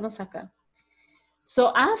pasarnos acá.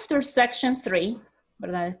 So, after section 3,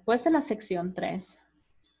 ¿verdad? Después de la sección 3,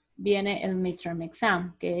 viene el midterm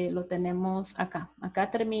exam, que lo tenemos acá.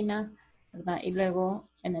 Acá termina, ¿verdad? Y luego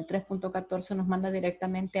en el 3.14 nos manda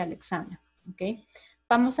directamente al examen, ¿ok?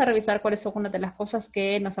 Vamos a revisar cuáles son unas de las cosas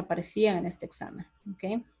que nos aparecían en este examen,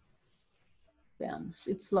 ¿ok? Veamos,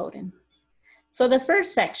 it's loading. So the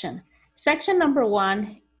first section number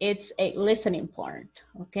 1, it's a listening part,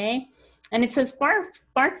 okay? And it says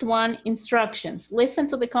part 1, instructions. Listen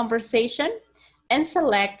to the conversation and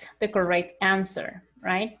select the correct answer,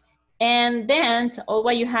 right? And then all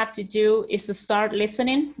what you have to do is to start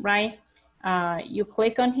listening, right? You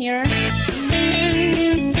click on here.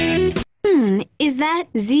 Is that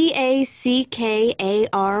Z-A-C-K-A-R-Y?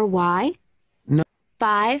 No.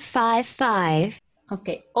 555.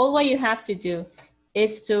 Okay, all what you have to do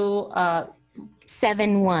is to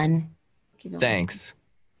 71. Thanks.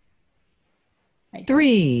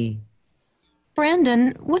 3.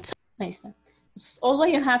 Brandon, what's... Nice. All what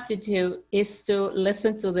you have to do is to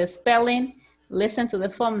listen to the spelling, listen to the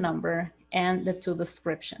phone number, and the 2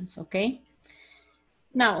 descriptions, okay?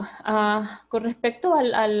 Now, con respecto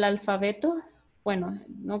al alfabeto, bueno,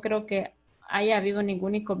 no creo que haya habido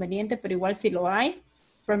ningún inconveniente, pero igual si lo hay,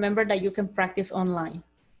 remember that you can practice online,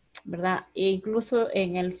 ¿verdad? E incluso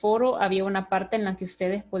en el foro había una parte en la que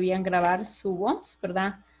ustedes podían grabar su voz,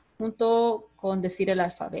 ¿verdad? Junto con decir el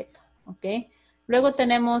alfabeto, ¿ok? Luego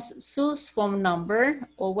tenemos Sue's phone number.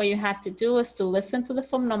 All what you have to do is to listen to the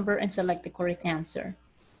phone number and select the correct answer.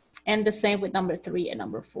 And the same with number 3 and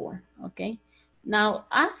number 4, okay? Now,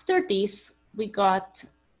 after this, we got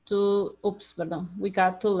to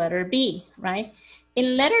letter B, right?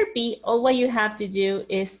 In letter B, all what you have to do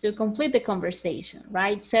is to complete the conversation,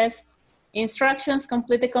 right? It says, instructions,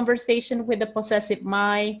 complete the conversation with the possessive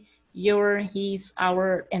my, your, his,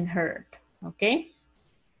 our, and her, okay?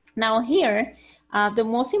 Now here, the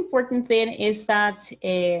most important thing is that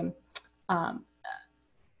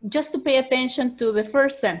just to pay attention to the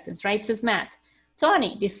first sentence, right? It says, Matt,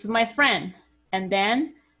 Tony, this is my friend. And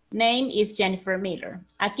then, name is Jennifer Miller.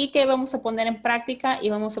 Aquí que vamos a poner en práctica, y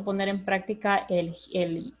vamos a poner en práctica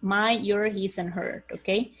el my, your, his, and her,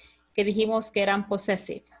 ¿ok? Que dijimos que eran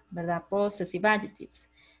possessive, ¿verdad? Possessive adjectives.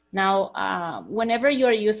 Now, whenever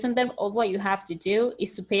you're using them, all what you have to do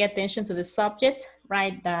is to pay attention to the subject,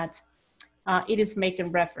 right? That it is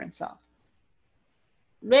making reference of.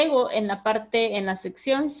 Luego, en la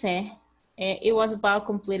sección C, it was about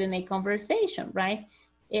completing a conversation, right?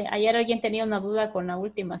 Ayer alguien tenía una duda con la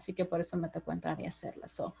última, así que por eso me tocó entrar y hacerla.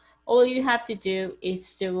 So all you have to do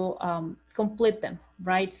is to complete them,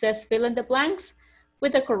 right? It says fill in the blanks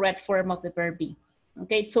with the correct form of the verb be.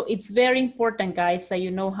 Okay, so it's very important, guys, that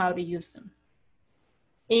you know how to use them.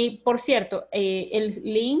 Y por cierto, el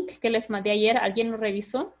link que les mandé ayer, ¿alguien lo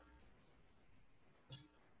revisó?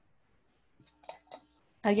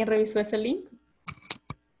 ¿Alguien revisó ese link?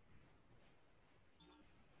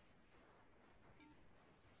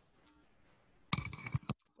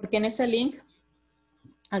 Porque en ese link,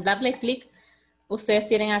 al darle clic, ustedes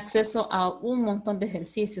tienen acceso a un montón de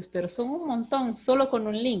ejercicios, pero son un montón solo con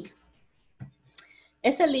un link.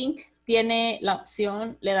 Ese link tiene la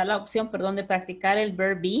opción, le da la opción, perdón, de practicar el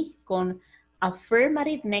verb be con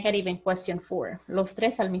affirmative, negative and question form, los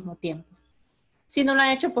tres al mismo tiempo. Si no lo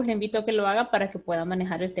ha hecho, pues le invito a que lo haga para que pueda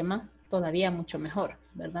manejar el tema todavía mucho mejor,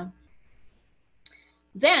 ¿verdad?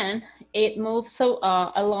 Then it moves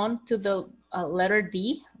along to the letter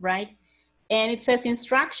D, right? And it says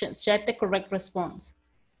instructions, check the correct response.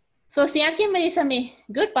 So si alguien me dice a mí,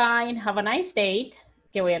 goodbye and have a nice day,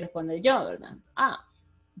 ¿qué voy a responder yo, verdad?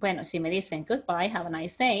 Bueno, si me dicen goodbye, have a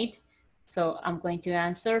nice day, so I'm going to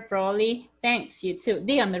answer probably thanks, you too.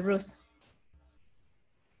 Dígame, Ruth.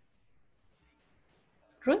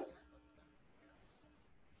 Ruth?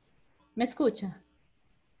 ¿Me escucha?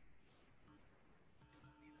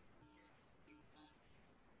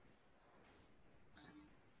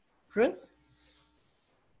 Ruth?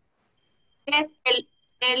 Yes,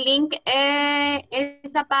 the link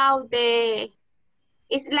is about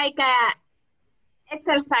it's like a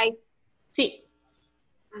exercise. Sí.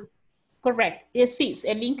 Correcto. Sí,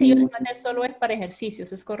 el link que yo les mandé solo es para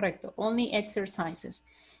ejercicios, es correcto. Only exercises.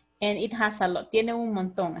 And it has a lot. Tiene un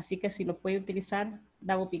montón, así que si lo puede utilizar,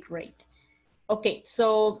 that would be great. Okay,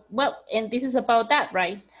 so, well, and this is about that,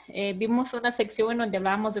 right? Vimos una sección en donde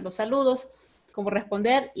hablábamos de los saludos, cómo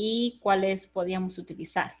responder y cuáles podíamos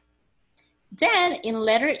utilizar. Then, in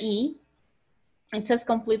letter E, it says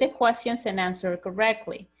complete the questions and answer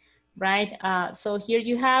correctly, right? So here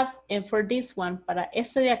you have, and for this one, para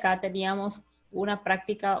este de acá teníamos una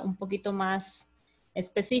práctica un poquito más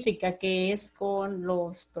específica que es con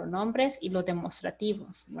los pronombres y los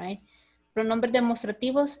demostrativos, right? Pronombres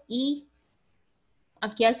demostrativos y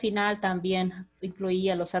aquí al final también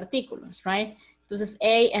incluía los artículos, right? Entonces,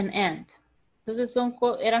 a and and. Entonces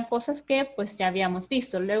eran cosas que pues ya habíamos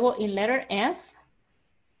visto. Luego in letter F,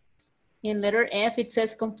 it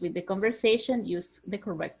says complete the conversation, use the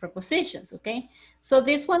correct prepositions, okay? So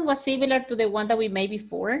this one was similar to the one that we made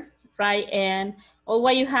before, right? And all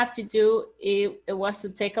what you have to do it was to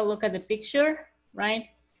take a look at the picture, right?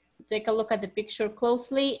 Take a look at the picture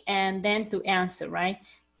closely and then to answer, right?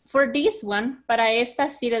 For this one, para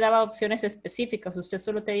esta sí le daba opciones específicas. Usted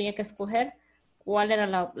solo tenía que escoger cuál era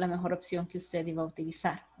la mejor opción que usted iba a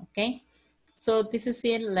utilizar, okay? So this is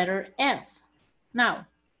in letter F. Now,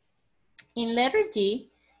 in letter G,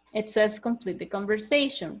 it says complete the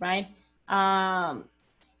conversation, right?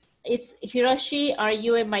 It's Hiroshi, are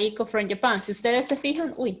you a Maiko from Japan? Si ustedes se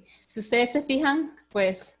fijan,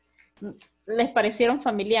 pues les parecieron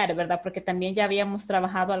familiares, ¿verdad? Porque también ya habíamos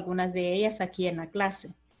trabajado algunas de ellas aquí en la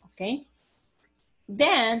clase, okay?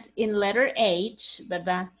 Then, in letter H,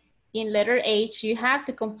 ¿verdad? In letter H, you have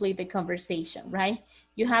to complete the conversation, right?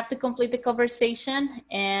 You have to complete the conversation,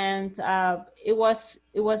 and it was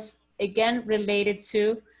again related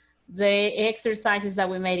to the exercises that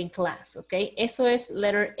we made in class, okay? Eso es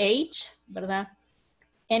letter H, ¿verdad?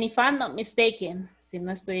 And if I'm not mistaken, si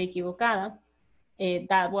no estoy equivocada,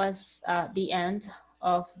 that was the end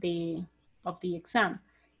of the exam.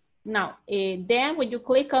 Now, then when you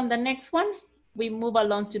click on the next one, we move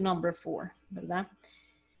along to number 4, ¿verdad?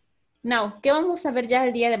 Now, ¿qué vamos a ver ya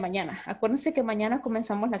el día de mañana? Acuérdense que mañana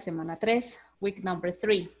comenzamos la semana 3, week number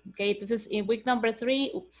 3. Okay, entonces in week number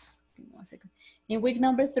 3, in week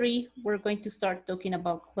number 3, we're going to start talking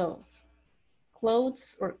about clothes.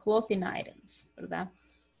 Clothes or clothing items, ¿verdad?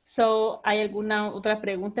 So, ¿hay alguna otra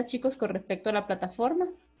pregunta, chicos, con respecto a la plataforma?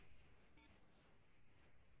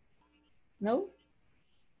 ¿No?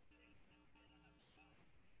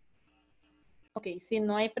 Ok, si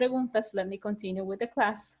no hay preguntas, let me continue with the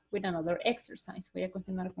class with another exercise. Voy a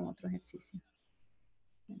continuar con otro ejercicio.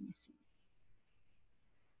 Let me see.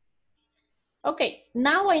 Okay,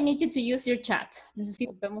 now I need you to use your chat.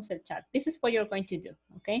 Necesitamos el chat. This is what you're going to do,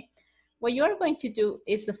 okay? What you're going to do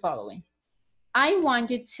is the following. I want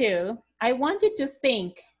you to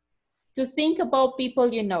think about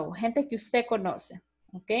people you know, gente que usted conoce,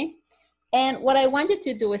 okay? And what I want you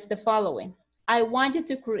to do is the following. I want you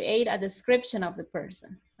to create a description of the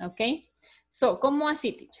person, okay? So, ¿cómo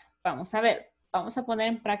así, teacher? Vamos a ver. vamos a poner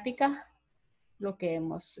en práctica lo que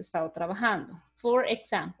hemos estado trabajando. For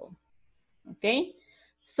example, ¿ok?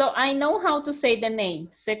 So, I know how to say the name.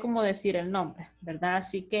 Sé cómo decir el nombre, ¿verdad?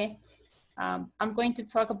 Así que I'm going to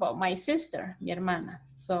talk about my sister, mi hermana.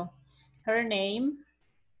 So, her name,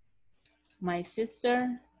 my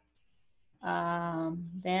sister,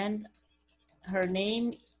 then her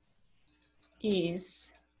name is,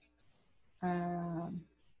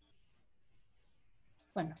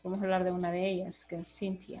 bueno, vamos a hablar de una de ellas, que es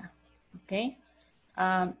Cynthia, ¿ok?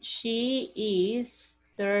 She is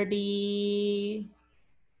 30,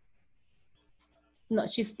 no,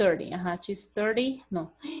 she's 30, she's 30,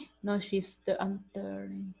 no, I'm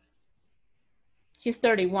 30. She's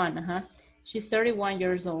 31, She's 31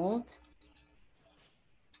 years old,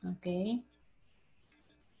 okay?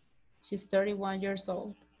 She's 31 years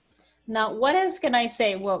old. Now, what else can I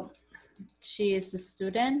say? Well, she is a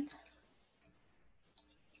student,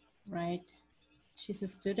 right? She's a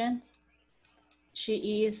student.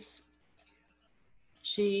 She is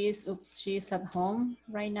at home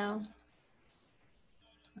right now.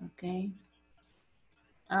 Okay.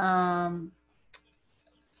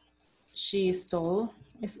 She is tall.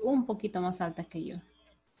 Es un poquito más alta que yo.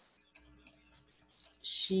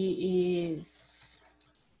 She's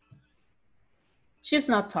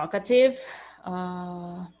not talkative.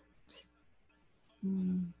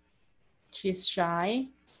 She's shy.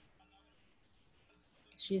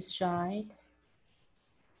 She's shy.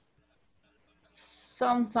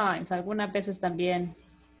 Sometimes, algunas veces también,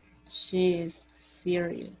 she's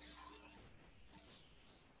serious.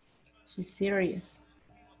 She's serious.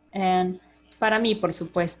 And para mí, por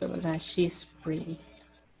supuesto, ¿verdad? She's pretty.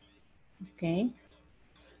 Okay.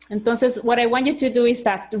 Entonces, what I want you to do is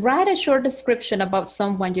that write a short description about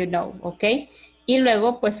someone you know, okay? Y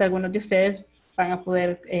luego, pues, algunos de ustedes van a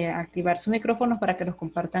poder activar su micrófono para que nos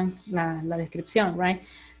compartan la descripción, right?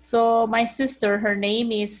 So, my sister, her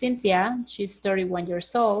name is Cynthia. She's 31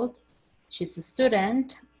 years old. She's a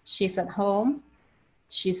student. She's at home.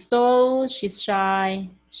 She's tall. She's shy.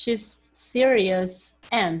 She's serious.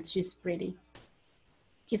 And she's pretty.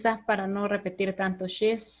 Quizás para no repetir tanto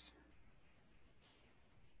she's,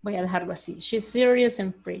 voy a dejarlo así. She's serious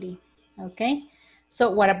and pretty. Okay? So,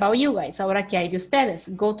 what about you guys? Ahora, ¿qué hay de ustedes?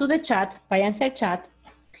 Go to the chat. Váyanse al chat.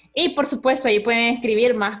 Y, por supuesto, ahí pueden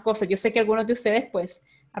escribir más cosas. Yo sé que algunos de ustedes, pues,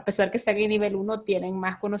 a pesar que están en nivel 1, tienen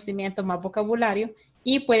más conocimiento, más vocabulario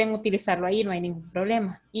y pueden utilizarlo ahí, no hay ningún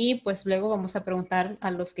problema. Y, pues, luego vamos a preguntar a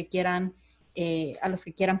los que quieran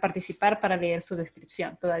participar para leer su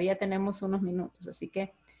descripción. Todavía tenemos unos minutos, así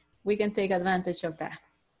que we can take advantage of that.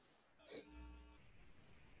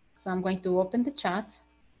 So I'm going to open the chat.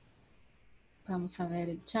 Vamos a ver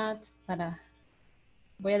el chat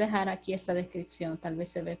voy a dejar aquí esta descripción, tal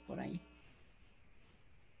vez se ve por ahí.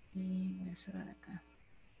 Y voy a cerrar acá.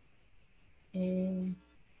 Let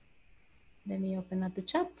me open up the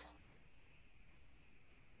chat.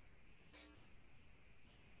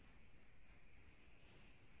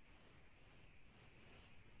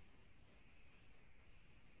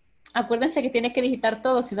 Acuérdense que tiene que digitar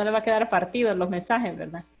todo, si no le va a quedar partido los mensajes,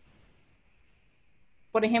 ¿verdad?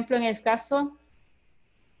 Por ejemplo, en el caso,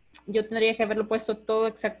 yo tendría que haberlo puesto todo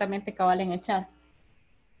exactamente cabal en el chat.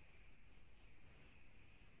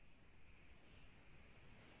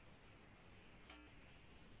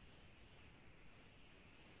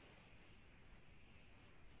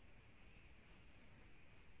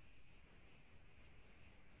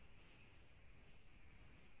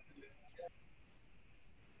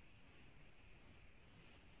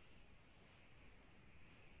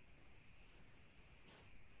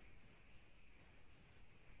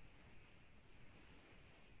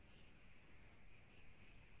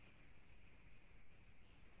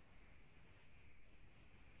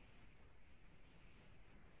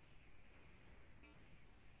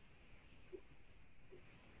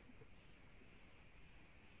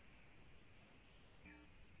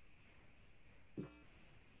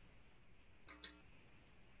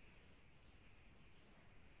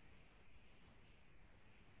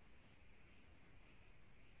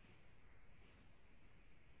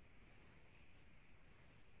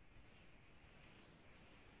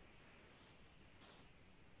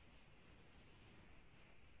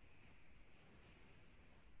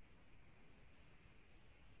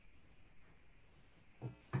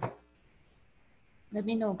 Let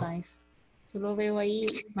me know, guys. Solo veo ahí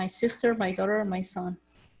my sister, my daughter, my son.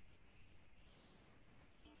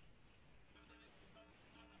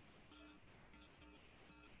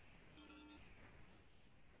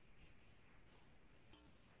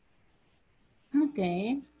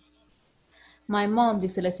 Okay. My mom,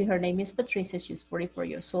 dice, let's see, her name is Patricia. She's 44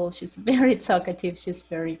 years old. She's very talkative. She's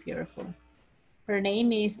very beautiful. Her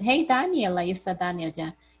name is, hey, Daniel. Ahí está Daniel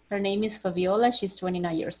ya. Her name is Fabiola. She's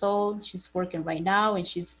 29 years old. She's working right now and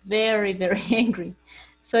she's very, very angry.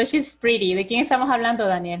 So she's pretty. ¿De quién estamos hablando,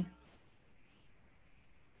 Daniel?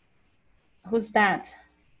 Who's that?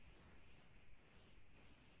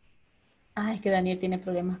 Ay, que Daniel tiene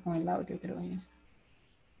problemas con el audio, creo yo.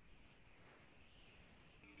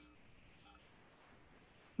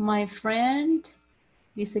 My friend,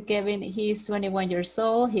 dice Kevin, he's 21 years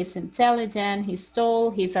old, he's intelligent, he's tall,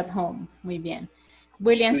 he's at home. Muy bien.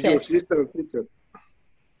 William Is your says, sister, teacher?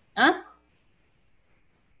 ¿ah?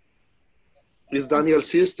 Is Daniel's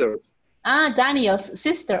sister. Ah, Daniel's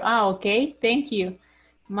sister. Ah, okay, thank you.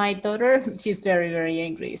 My daughter, she's very, very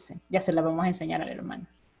angry. Dice. Ya se la vamos a enseñar al hermano.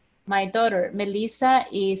 My daughter, Melissa,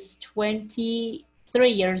 is 23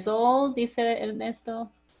 years old, dice Ernesto,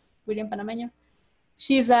 William Panameño.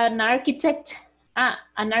 She's an architect,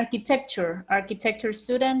 an architecture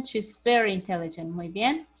student. She's very intelligent. Muy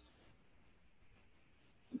bien.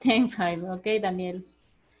 Thanks, Jaime. Okay, Daniel.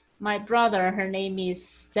 My brother, her name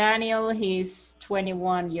is Daniel. He's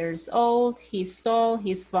 21 years old. He's tall,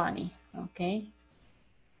 he's funny. Okay.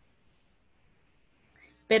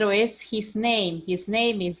 Pero es his name. His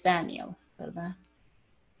name is Daniel, ¿verdad?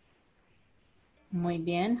 Muy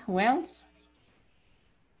bien. Who else?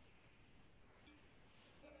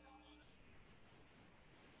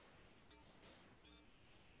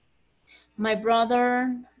 My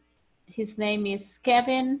brother, his name is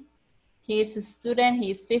Kevin. He is a student.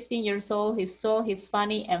 He's 15 years old. He's tall, he's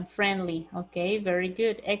funny, and friendly. Okay, very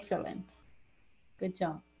good. Excellent. Good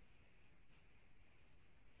job.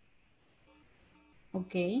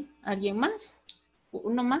 Okay, ¿alguien más?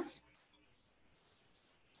 ¿Uno más?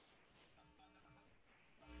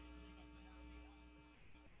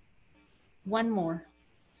 One more.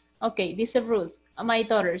 Okay, dice Bruce, my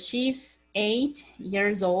daughter, she's 8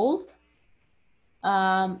 years old.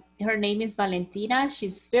 Her name is Valentina.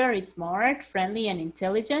 She's very smart, friendly, and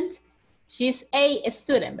intelligent. She's a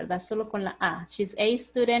student, ¿verdad? Solo con la A. She's a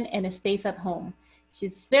student and stays at home.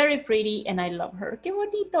 She's very pretty and I love her. Qué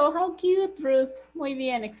bonito, how cute, Ruth. Muy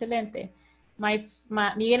bien, excelente.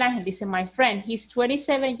 Miguel Ángel dice, my friend, he's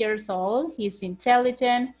 27 years old. He's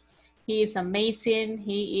intelligent. He is amazing.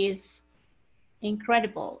 He is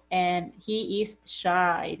incredible. And he is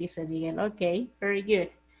shy, dice Miguel. Okay, very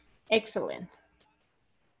good. Excellent.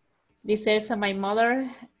 This is my mother,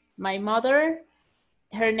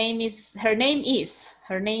 her name is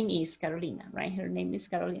Carolina, right? Her name is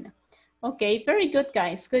Carolina. Okay, very good,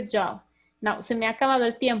 guys. Good job. Now, se me ha acabado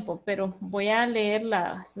el tiempo, pero voy a leer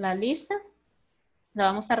la lista. La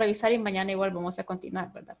vamos a revisar y mañana igual vamos a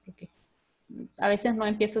continuar, ¿verdad? Porque a veces no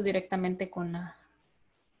empiezo directamente con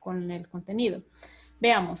el contenido.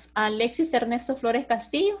 Veamos. Alexis Ernesto Flores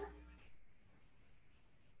Castillo.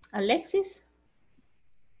 Alexis.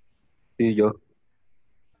 Sí, yo.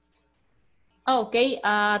 Ok.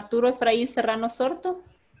 Arturo Efraín Serrano Sorto.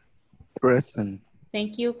 Present.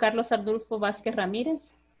 Thank you. Carlos Ardulfo Vázquez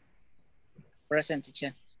Ramírez. Present,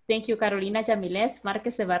 teacher. Thank you. Carolina Yamilet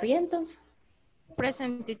Márquez de Barrientos.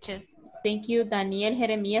 Present, teacher. Thank you. Daniel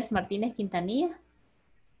Jeremías Martínez Quintanilla.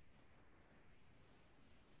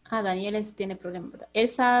 Daniel tiene problemas.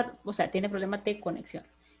 Elsa, o sea, tiene problemas de conexión.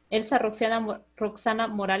 Elsa Roxana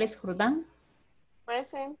Morales Jordán.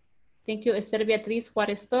 Present. Thank you. Esther Beatriz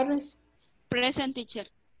Juárez Torres. Present, teacher.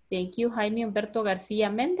 Thank you. Jaime Humberto García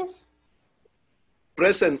Méndez.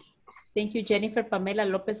 Present. Thank you. Jennifer Pamela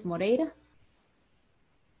López Moreira.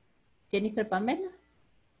 Jennifer Pamela.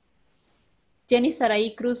 Jenny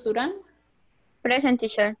Saraí Cruz Durán. Present,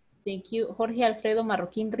 teacher. Thank you. Jorge Alfredo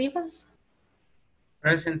Marroquín Rivas.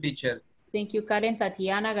 Present, teacher. Thank you. Karen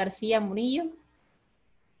Tatiana García Murillo.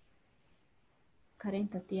 Karen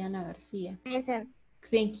Tatiana García. Present.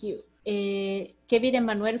 Thank you. Kevin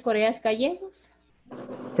Emanuel Coreas Gallegos.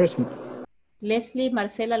 Present. Leslie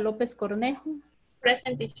Marcela López Cornejo.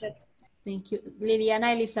 Present, teacher. Thank you.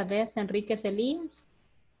 Liliana Elizabeth Enríquez Elías.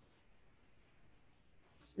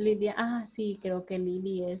 Sí, creo que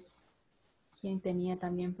Lili es quien tenía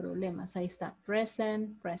también problemas. Ahí está.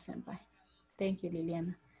 Present. Bye. Thank you,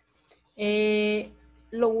 Liliana.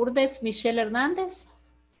 Lourdes Michelle Hernández.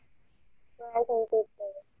 Present, teacher.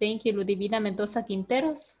 Thank you. Ludivina Mendoza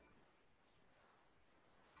Quinteros.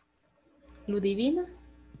 Ludivina.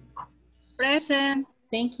 Present.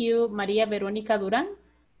 Thank you. María Verónica Durán.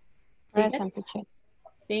 Present, teacher.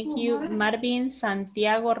 Thank you. Marvin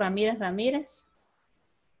Santiago Ramírez.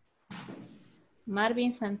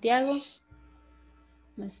 Marvin Santiago.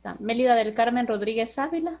 ¿Dónde está? Mélida del Carmen Rodríguez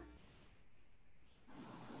Ávila.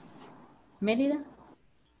 Mérida.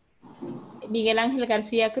 Miguel Ángel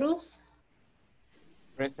García Cruz.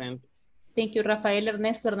 Present. Thank you, Rafael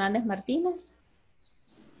Ernesto Hernández Martínez.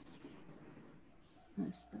 Ahí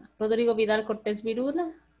está. Rodrigo Vidal Cortés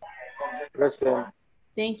Virula. Present.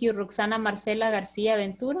 Thank you, Roxana Marcela García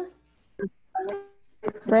Ventura.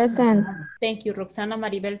 Present. Thank you, Roxana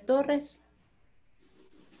Maribel Torres.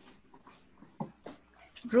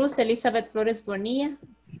 Ruth Elizabeth Flores Bonilla.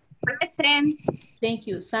 Present. Thank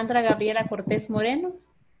you, Sandra Gabriela Cortés Moreno.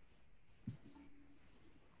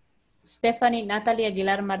 Stephanie Natalie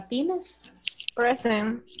Aguilar Martínez.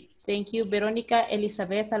 Present. Thank you, Verónica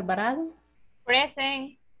Elizabeth Alvarado.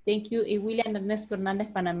 Present. Thank you, y William Ernesto Hernández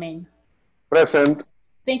Panameño. Present.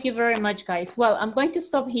 Thank you very much, guys. Well, I'm going to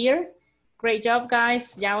stop here. Great job,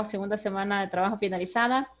 guys. Ya segunda semana de trabajo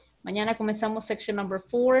finalizada. Mañana comenzamos section number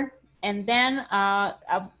 4. And then,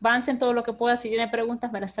 avancen todo lo que pueda. Si tienen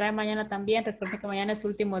preguntas, me las traen mañana también. Recuerden que mañana es el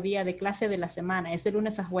último día de clase de la semana. Es de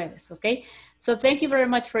lunes a jueves, ¿ok? So, thank you very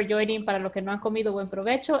much for joining. Para los que no han comido, buen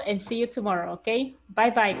provecho. And see you tomorrow, ¿ok?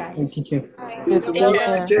 Bye, bye, guys. Thank you, teacher. Yes,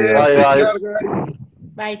 teacher. Bye, Bye, guys.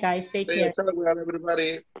 Bye, guys. Take Stay care. saludos,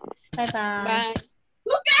 everybody. Bye, bye. Bye.